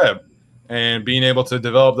Mark Webb, and being able to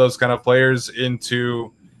develop those kind of players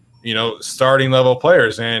into, starting level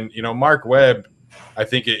players. And, Mark Webb, I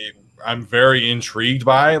think I'm very intrigued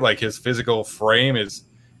by, like, his physical frame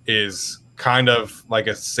is kind of like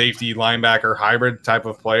a safety linebacker hybrid type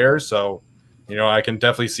of player. So, I can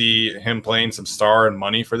definitely see him playing some star and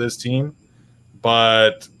money for this team.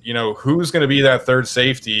 But, who's going to be that third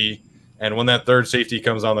safety? And when that third safety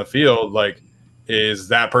comes on the field, like, is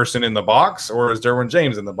that person in the box, or is Derwin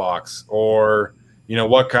James in the box? Or,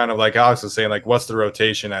 what kind of, like Alex was saying, like, what's the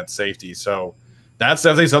rotation at safety? So that's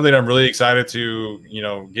definitely something I'm really excited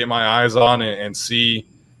to, get my eyes on and see,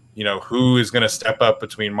 who is going to step up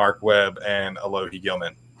between Mark Webb and Alohi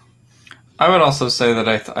Gilman. I would also say that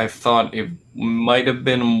I thought it might have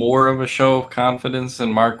been more of a show of confidence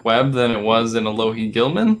in Mark Webb than it was in Alohi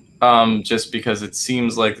Gilman, just because it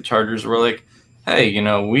seems like the Chargers were like, hey,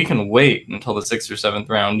 we can wait until the 6th or 7th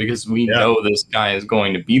round because we know this guy is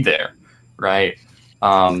going to be there, right?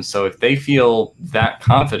 So if they feel that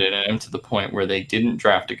confident in him to the point where they didn't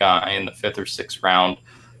draft a guy in the 5th or 6th round,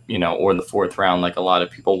 or the 4th round like a lot of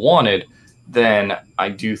people wanted, then I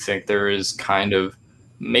do think there is kind of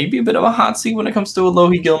maybe a bit of a hot seat when it comes to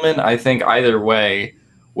Alohi Gilman. I think either way,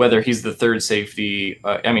 whether he's the third safety,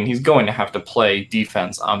 he's going to have to play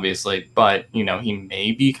defense, obviously, but, he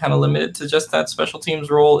may be kind of limited to just that special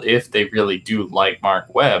teams role if they really do like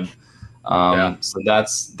Mark Webb. So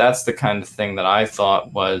that's the kind of thing that I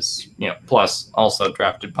thought was, plus also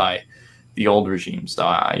drafted by the old regime. So,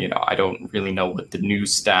 I don't really know what the new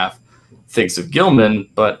staff thinks of Gilman,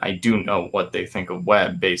 but I do know what they think of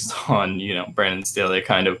Webb based on, Brandon Staley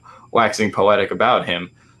kind of waxing poetic about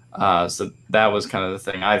him. So that was kind of the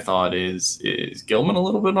thing I thought is Gilman a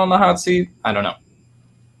little bit on the hot seat? I don't know.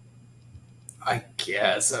 I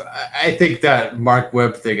guess. I think that Mark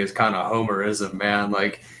Webb thing is kind of homerism, man.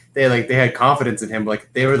 They had confidence in him.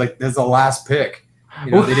 They were like, this is the last pick.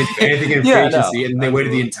 They didn't do anything in free agency, and they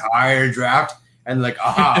waited the entire draft. And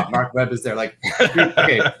aha, Mark Webb is there.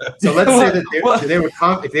 Okay, so let's say that they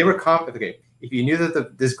were confident. Okay, if you knew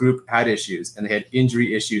that this group had issues and they had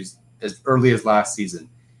injury issues as early as last season,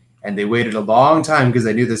 and they waited a long time because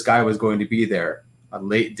they knew this guy was going to be there on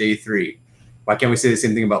late day 3, why can't we say the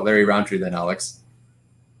same thing about Larry Roundtree then, Alex?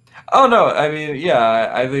 Oh no, I mean,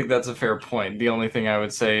 yeah, I think that's a fair point. The only thing I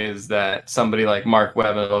would say is that somebody like Mark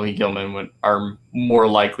Webb and Louis Gilman are more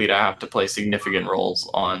likely to have to play significant roles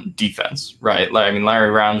on defense, right? Like, I mean,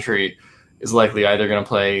 Larry Roundtree is likely either going to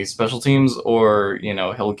play special teams or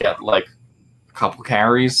he'll get like a couple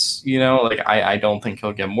carries. Like I don't think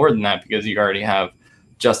he'll get more than that because you already have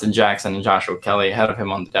Justin Jackson and Joshua Kelly ahead of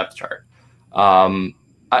him on the depth chart. I'm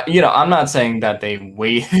not saying that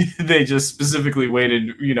they just specifically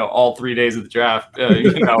waited, all 3 days of the draft,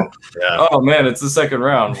 Yeah. Oh man, it's the second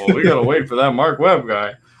round. Well, we got to wait for that Mark Webb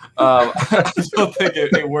guy. I don't think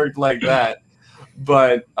it worked like that,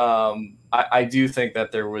 but I do think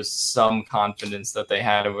that there was some confidence that they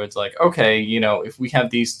had. Where it's like, okay, if we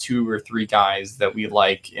have these 2 or 3 guys that we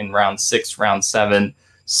like in round 6, round 7,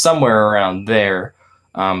 somewhere around there.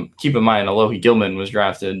 Keep in mind, Alohi Gilman was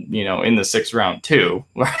drafted, in the 6th round too,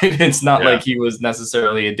 right? It's not like he was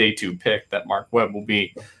necessarily a day 2 pick that Mark Webb will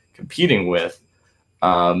be competing with.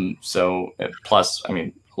 So plus, I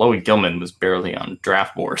mean, Alohi Gilman was barely on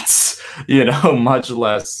draft boards, much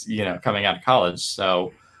less, coming out of college.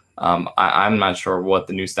 So I'm not sure what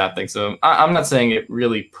the new staff thinks of him. I'm not saying it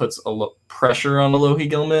really puts pressure on Alohi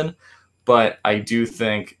Gilman, but I do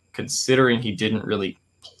think, considering he didn't really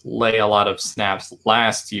play a lot of snaps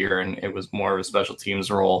last year and it was more of a special teams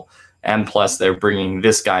role, and plus they're bringing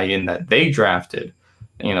this guy in that they drafted,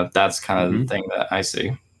 that's kind of the thing that I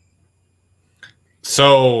see.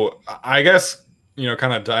 So I guess,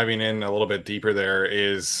 kind of diving in a little bit deeper there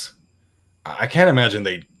is, I can't imagine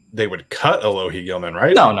they would cut Alohi Gilman,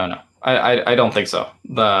 right? No. I don't think so.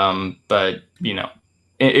 But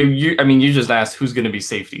you just asked who's going to be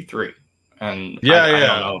safety 3. And I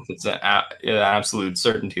don't know if it's an absolute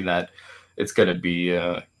certainty that it's going to be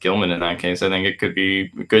Gilman in that case. I think it could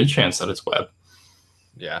be a good chance that it's Webb.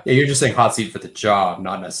 Yeah, you're just saying hot seat for the job,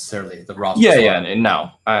 not necessarily the roster.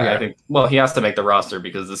 I think, well, he has to make the roster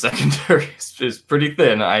because the secondary is pretty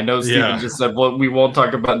thin. I know Steven just said, well, we won't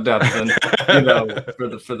talk about depth and, for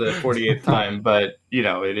the 48th time, but,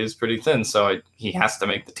 it is pretty thin. So he has to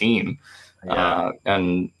make the team. Yeah.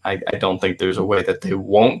 And I don't think there's a way that they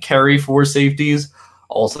won't carry 4 safeties.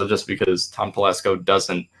 Also, just because Tom Telesco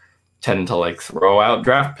doesn't tend to like throw out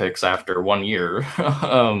draft picks after 1 year.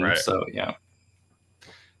 Right. So yeah,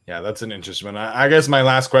 that's an interesting one. I guess my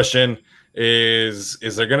last question is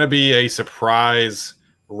there going to be a surprise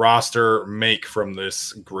roster make from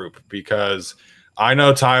this group? Because I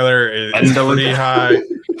know Tyler is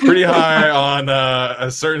pretty high on a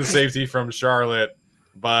certain safety from Charlotte.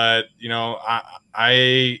 But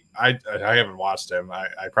I haven't watched him.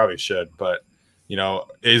 I probably should. But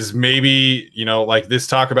is maybe like this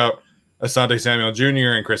talk about Asante Samuel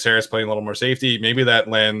Jr. and Chris Harris playing a little more safety? Maybe that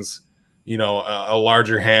lends a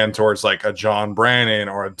larger hand towards like a John Brannon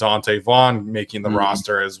or a Dante Vaughn making the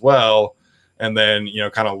roster as well, and then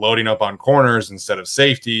kind of loading up on corners instead of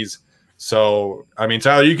safeties. So I mean,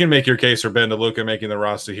 Tyler, you can make your case for Ben DeLuca making the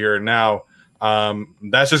roster here and now.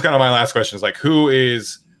 That's just kind of my last question is like, who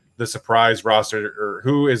is the surprise roster, or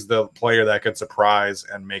who is the player that could surprise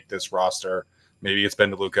and make this roster? Maybe it's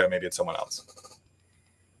Ben DeLuca, maybe it's someone else.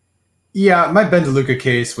 Yeah, my Ben DeLuca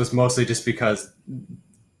case was mostly just because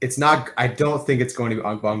it's not, I don't think it's going to be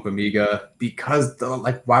Ogbongbemiga because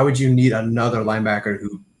why would you need another linebacker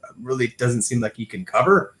who really doesn't seem like he can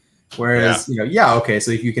cover? Whereas, okay,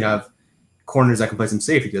 so if you can have corners that can play some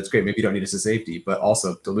safety, that's great. Maybe you don't need a safety, but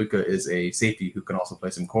also DeLuca is a safety who can also play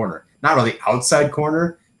some corner. Not really outside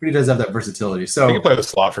corner, but he does have that versatility. So he can play the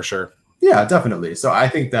slot for sure. Yeah, definitely. So I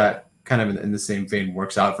think that kind of in the same vein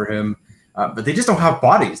works out for him. But they just don't have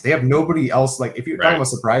bodies. They have nobody else. Like if you're talking about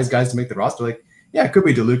surprise guys to make the roster, like it could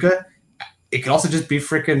be DeLuca. It could also just be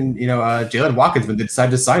freaking Jalen Watkins when they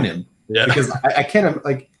decide to sign him. Yeah, because I can't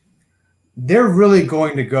they're really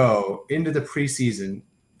going to go into the preseason.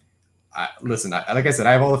 Listen, like I said,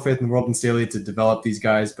 I have all the faith in the world in Staley to develop these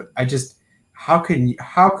guys, but how can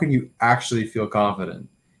you actually feel confident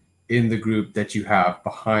in the group that you have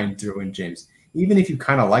behind Derwin James? Even if you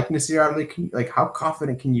kind of like Nasir Adderley, how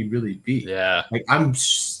confident can you really be? Yeah, I'm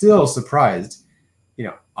still surprised.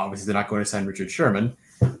 Obviously they're not going to sign Richard Sherman,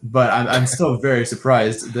 but I'm still very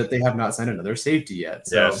surprised that they have not signed another safety yet.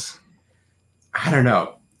 So yes. I don't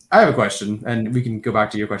know. I have a question, and we can go back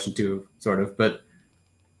to your question too, sort of. But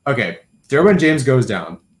okay, Derwin James goes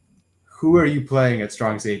down. Who are you playing at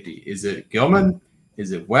strong safety? Is it Gilman?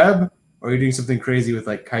 Is it Webb? Or are you doing something crazy with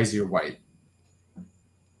like Kaiser White?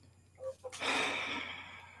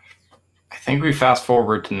 I think we fast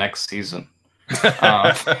forward to next season.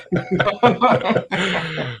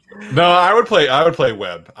 No, I would play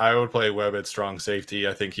Webb. I would play Webb at strong safety.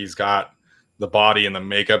 I think he's got the body and the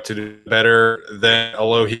makeup to do better than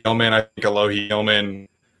Alohi Gilman. I think Alohi Gilman,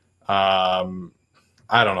 I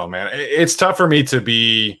don't know, man. It's tough for me to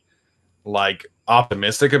be like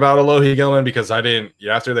optimistic about Alohi Gilman because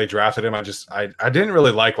after they drafted him, I didn't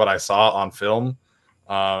really like what I saw on film.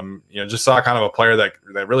 Just saw kind of a player that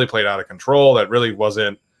really played out of control, that really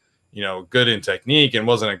wasn't, good in technique and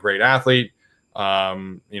wasn't a great athlete.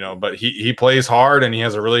 But he plays hard and he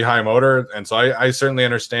has a really high motor. And so I certainly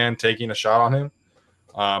understand taking a shot on him.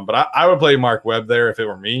 But I would play Mark Webb there if it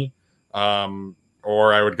were me.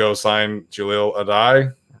 Or I would go sign Jaleel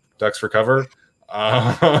Adai, Ducks for cover.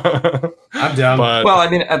 I'm down. Well, I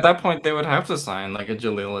mean, at that point, they would have to sign like a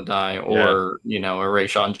Jaleel Adai or, a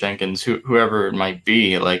Rayshawn Jenkins, whoever it might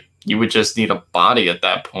be. Like, you would just need a body at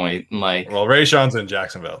that point. Like, well, Rayshawn's in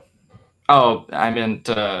Jacksonville. Oh, I meant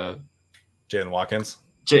Jalen Watkins.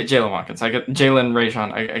 Jalen Watkins. I get Jalen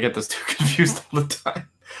Rayshawn. I get those two confused all the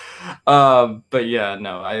time. But yeah,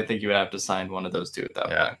 no, I think you would have to sign one of those two at that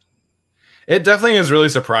point. It definitely is really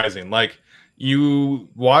surprising. Like, you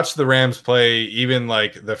watch the Rams play even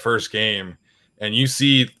like the first game and you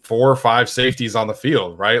see 4 or 5 safeties on the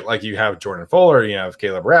field, right? Like, you have Jordan Fuller, you have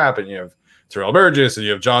Caleb Rapp, and you have Terrell Burgess, and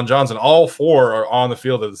you have John Johnson. All 4 are on the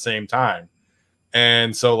field at the same time.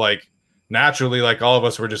 And so, like, naturally, like, all of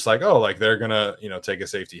us were just like, oh, like, they're going to, take a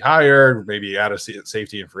safety higher, maybe add a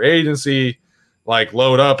safety in free agency, like,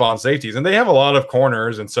 load up on safeties. And they have a lot of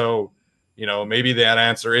corners. And so, maybe that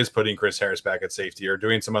answer is putting Chris Harris back at safety or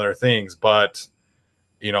doing some other things. But,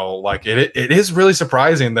 like, it is really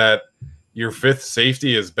surprising that your 5th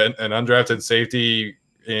safety has been an undrafted safety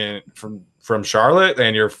from Charlotte,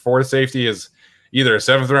 and your 4th safety is either a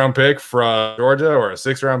 7th round pick from Georgia or a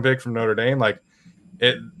 6th round pick from Notre Dame. Like,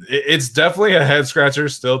 it's definitely a head scratcher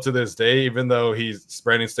still to this day, even though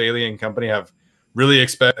Brandon Staley and company have really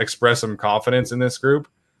expressed some confidence in this group.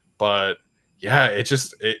 But yeah,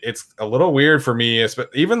 it's a little weird for me.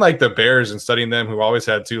 Even like the Bears, and studying them, who always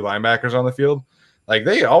had 2 linebackers on the field, like,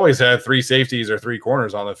 they always had 3 safeties or 3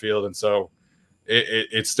 corners on the field. And so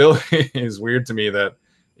it still is weird to me that,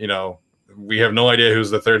 we have no idea who's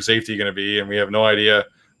the 3rd safety going to be, and we have no idea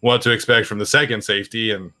what to expect from the 2nd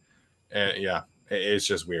safety. And yeah, it's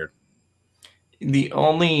just weird. The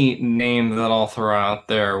only name that I'll throw out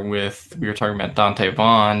there we were talking about Dante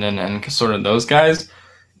Vaughn and sort of those guys,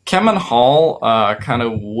 Kevin Hall kind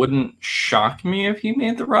of wouldn't shock me if he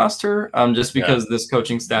made the roster, just because this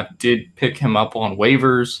coaching staff did pick him up on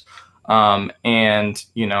waivers. And,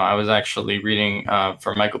 I was actually reading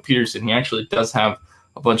from Michael Peterson. He actually does have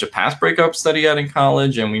a bunch of pass breakups that he had in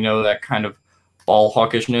college, and we know that kind of ball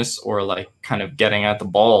hawkishness, or like kind of getting at the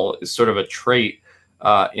ball, is sort of a trait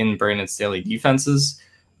in Brandon Staley defenses.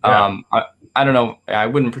 I don't know. I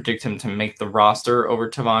wouldn't predict him to make the roster over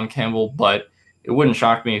Tavon Campbell, but it wouldn't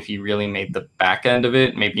shock me if he really made the back end of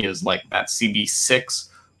it. Maybe as like that CB6,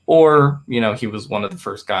 or, he was one of the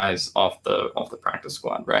first guys off the practice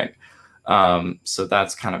squad, right? So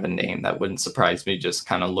that's kind of a name that wouldn't surprise me, just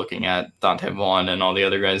kind of looking at Dante Vaughn and all the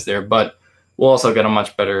other guys there. But we'll also get a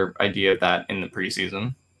much better idea of that in the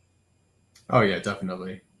preseason. Oh, yeah,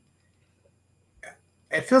 definitely.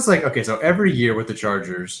 It feels like, okay, so every year with the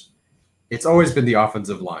Chargers, it's always been the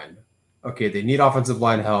offensive line. Okay, they need offensive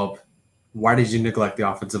line help. Why did you neglect the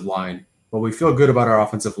offensive line? Well, we feel good about our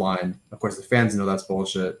offensive line. Of course, the fans know that's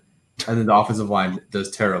bullshit. And then the offensive line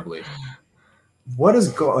does terribly. What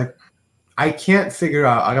is like? I can't figure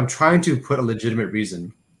out. Like, I'm trying to put a legitimate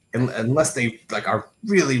reason, unless they like are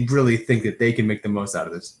really, really think that they can make the most out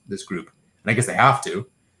of this group. And I guess they have to.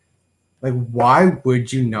 Like, why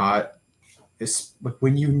would you not?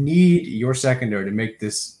 When you need your secondary to make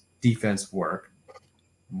this defense work,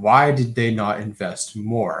 why did they not invest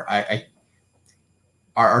more?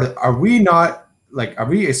 Are we not, like, are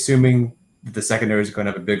we assuming that the secondary is going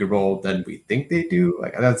to have a bigger role than we think they do?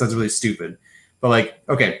 Like, that's really stupid. But, like,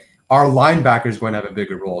 okay, our linebackers going to have a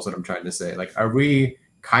bigger role is what I'm trying to say. Like, are we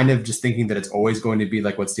kind of just thinking that it's always going to be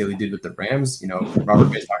like what Staley did with the Rams?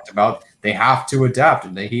 Robert Bates talked about they have to adapt,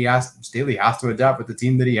 and Staley has to adapt with the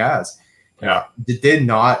team that he has. Yeah. Did they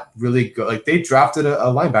not really go, like, they drafted a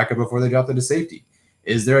linebacker before they drafted a safety?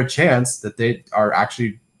 Is there a chance that they are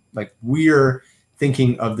actually, like, we're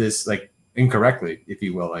thinking of this, like, incorrectly, if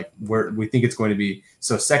you will, like, we think it's going to be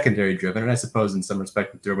so secondary driven? And I suppose in some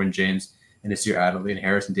respect with Derwin James and Nasir Adderley and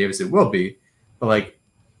Harrison Davis, it will be. But, like,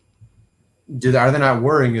 are they not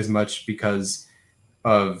worrying as much because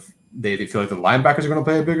of they feel like the linebackers are going to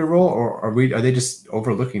play a bigger role, or are they just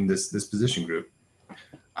overlooking this position group?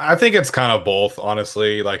 I think it's kind of both,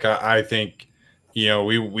 honestly. Like, I think,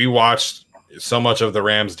 we watched so much of the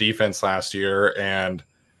Rams defense last year, and,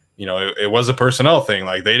 you know, it was a personnel thing.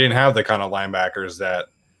 Like they didn't have the kind of linebackers that,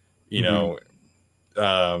 you know,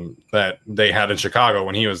 that they had in Chicago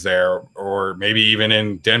when he was there, or maybe even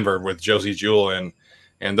in Denver with Josie Jewell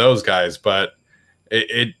and those guys. But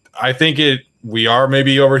I think we are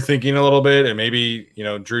maybe overthinking a little bit, and maybe, you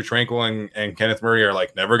know, Drew Tranquill and Kenneth Murray are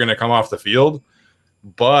like never going to come off the field.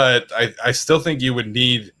 But I still think you would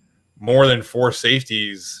need more than 4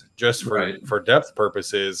 safeties just for depth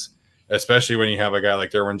purposes, especially when you have a guy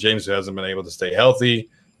like Derwin James who hasn't been able to stay healthy.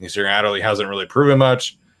 Easter Adderley hasn't really proven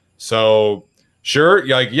much. So sure,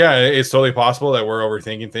 like, yeah, it's totally possible that we're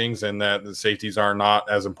overthinking things and that the safeties are not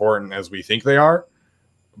as important as we think they are.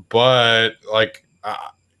 But like,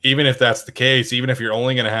 even if that's the case, even if you're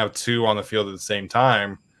only going to have 2 on the field at the same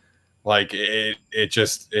time, like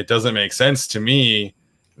it doesn't make sense to me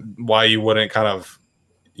why you wouldn't kind of,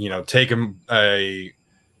 you know, take a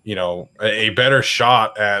better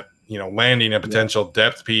shot at, you know, landing a potential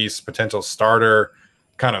depth piece, potential starter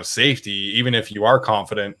kind of safety, even if you are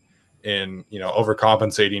confident in, you know,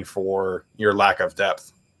 overcompensating for your lack of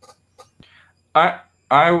depth.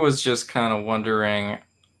 I was just kind of wondering,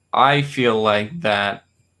 I feel like that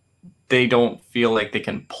they don't feel like they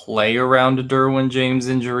can play around a Derwin James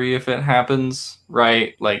injury if it happens,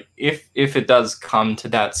 right? Like if it does come to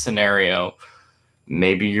that scenario,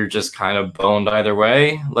 maybe you're just kind of boned either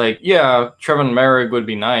way. Like, yeah, Trevon Merrick would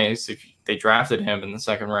be nice if they drafted him in the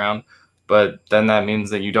 2nd round, but then that means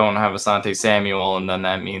that you don't have Asante Samuel, and then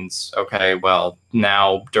that means, okay, well,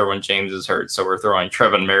 now Derwin James is hurt, so we're throwing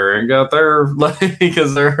Trevon Merrick out there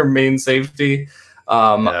because they're our main safety.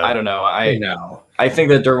 I don't know. I think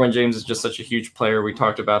that Derwin James is just such a huge player. We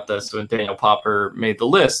talked about this when Daniel Popper made the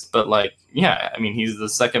list, but like, yeah, I mean, he's the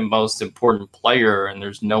 2nd most important player, and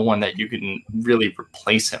there's no one that you can really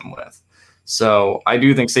replace him with. So I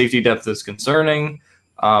do think safety depth is concerning.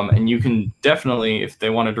 And you can definitely, if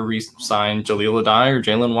they wanted to re-sign Jaleel Adai or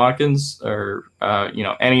Jalen Watkins or, you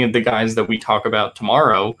know, any of the guys that we talk about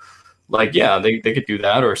tomorrow, like, yeah, they could do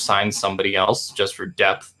that, or sign somebody else just for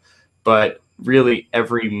depth. But really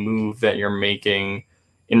every move that you're making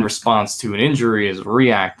in response to an injury is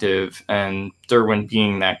reactive, and Derwin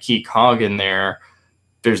being that key cog in there,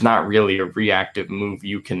 there's not really a reactive move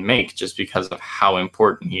you can make just because of how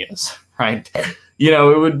important he is, right? You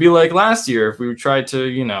know, it would be like last year if we tried to,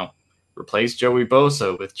 you know, replace Joey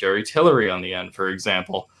Bosa with Jerry Tillery on the end, for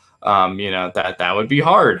example. You know, that would be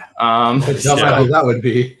hard. That would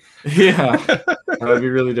be. Yeah, that would be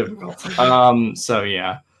really difficult. So,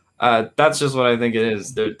 yeah. That's just what I think it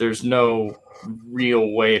is. There's no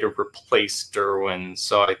real way to replace Derwin.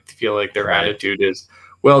 So I feel like their attitude is,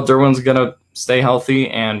 well, Derwin's going to stay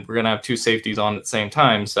healthy and we're going to have 2 safeties on at the same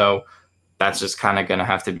time. So that's just kind of going to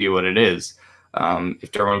have to be what it is.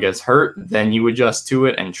 If Derwin gets hurt, then you adjust to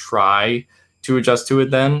it and try to adjust to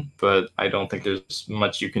it then. But I don't think there's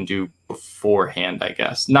much you can do beforehand, I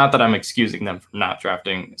guess. Not that I'm excusing them from not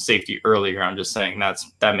drafting safety earlier. I'm just saying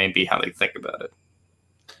that may be how they think about it.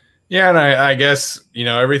 Yeah, and I guess, you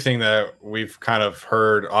know, everything that we've kind of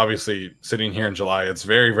heard, obviously sitting here in July, it's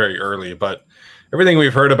very, very early, but everything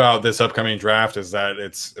we've heard about this upcoming draft is that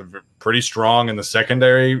it's pretty strong in the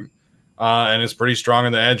secondary and it's pretty strong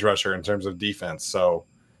in the edge rusher in terms of defense. So,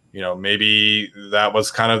 you know, maybe that was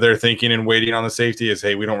kind of their thinking and waiting on the safety is,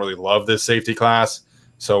 hey, we don't really love this safety class,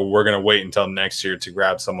 so we're going to wait until next year to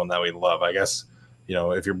grab someone that we love. I guess, you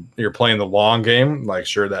know, if you're playing the long game, like,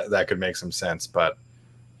 sure, that could make some sense, but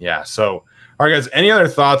yeah. So, all right, guys, any other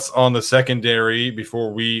thoughts on the secondary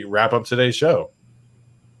before we wrap up today's show?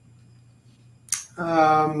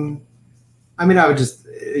 I mean, I would just,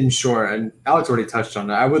 in short, and Alex already touched on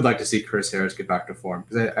that, I would like to see Chris Harris get back to form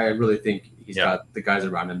because I really think he's got the guys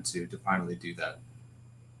around him to finally do that.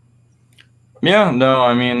 Yeah, no,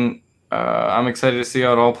 I mean, I'm excited to see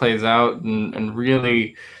how it all plays out, and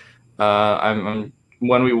really, I'm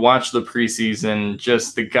when we watch the preseason,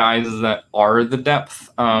 just the guys that are the depth,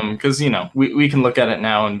 because, you know, we can look at it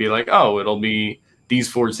now and be like, oh, it'll be these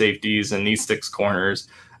 4 safeties and these 6 corners.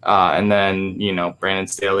 And then, you know, Brandon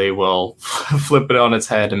Staley will flip it on its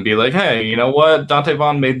head and be like, hey, you know what? Dante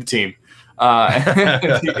Vaughn made the team.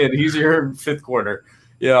 And he's your 5th corner.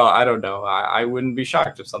 You know, I don't know. I wouldn't be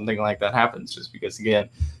shocked if something like that happens just because, again,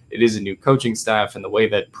 it is a new coaching staff and the way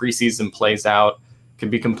that preseason plays out can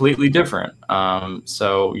be completely different.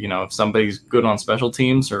 So, you know, if somebody's good on special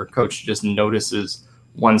teams or a coach just notices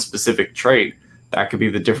one specific trait, that could be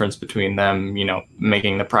the difference between them, you know,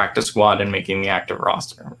 making the practice squad and making the active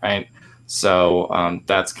roster, right? So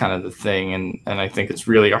that's kind of the thing. And I think it's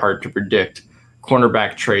really hard to predict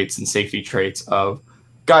cornerback traits and safety traits of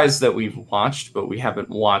guys that we've watched, but we haven't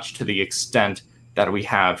watched to the extent that we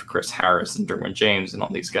have Chris Harris and Derwin James and all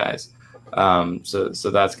these guys. So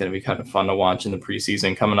that's going to be kind of fun to watch in the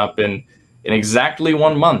preseason coming up in exactly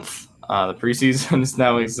 1 month. The preseason is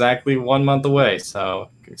now exactly 1 month away, so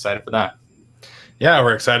excited for that. Yeah,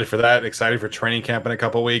 we're excited for that. Excited for training camp in a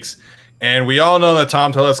couple weeks. And we all know that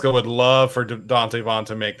Tom Telesco would love for Dante Vaughn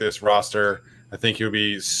to make this roster. I think he would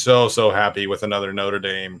be so happy with another Notre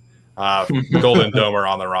Dame Golden Domer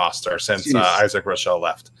on the roster since Isaac Rochelle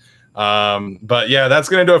left. But yeah, that's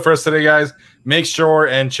going to do it for us today, guys. Make sure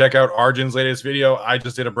and check out Arjun's latest video. I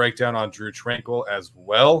just did a breakdown on Drew Tranquil as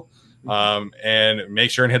well. And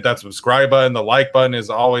make sure and hit that subscribe button. The like button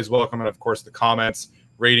is always welcome. And of course, the comments,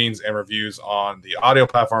 ratings, and reviews on the audio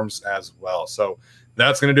platforms as well. So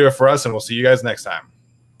that's going to do it for us, and we'll see you guys next time.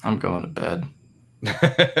 I'm going to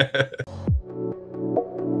bed.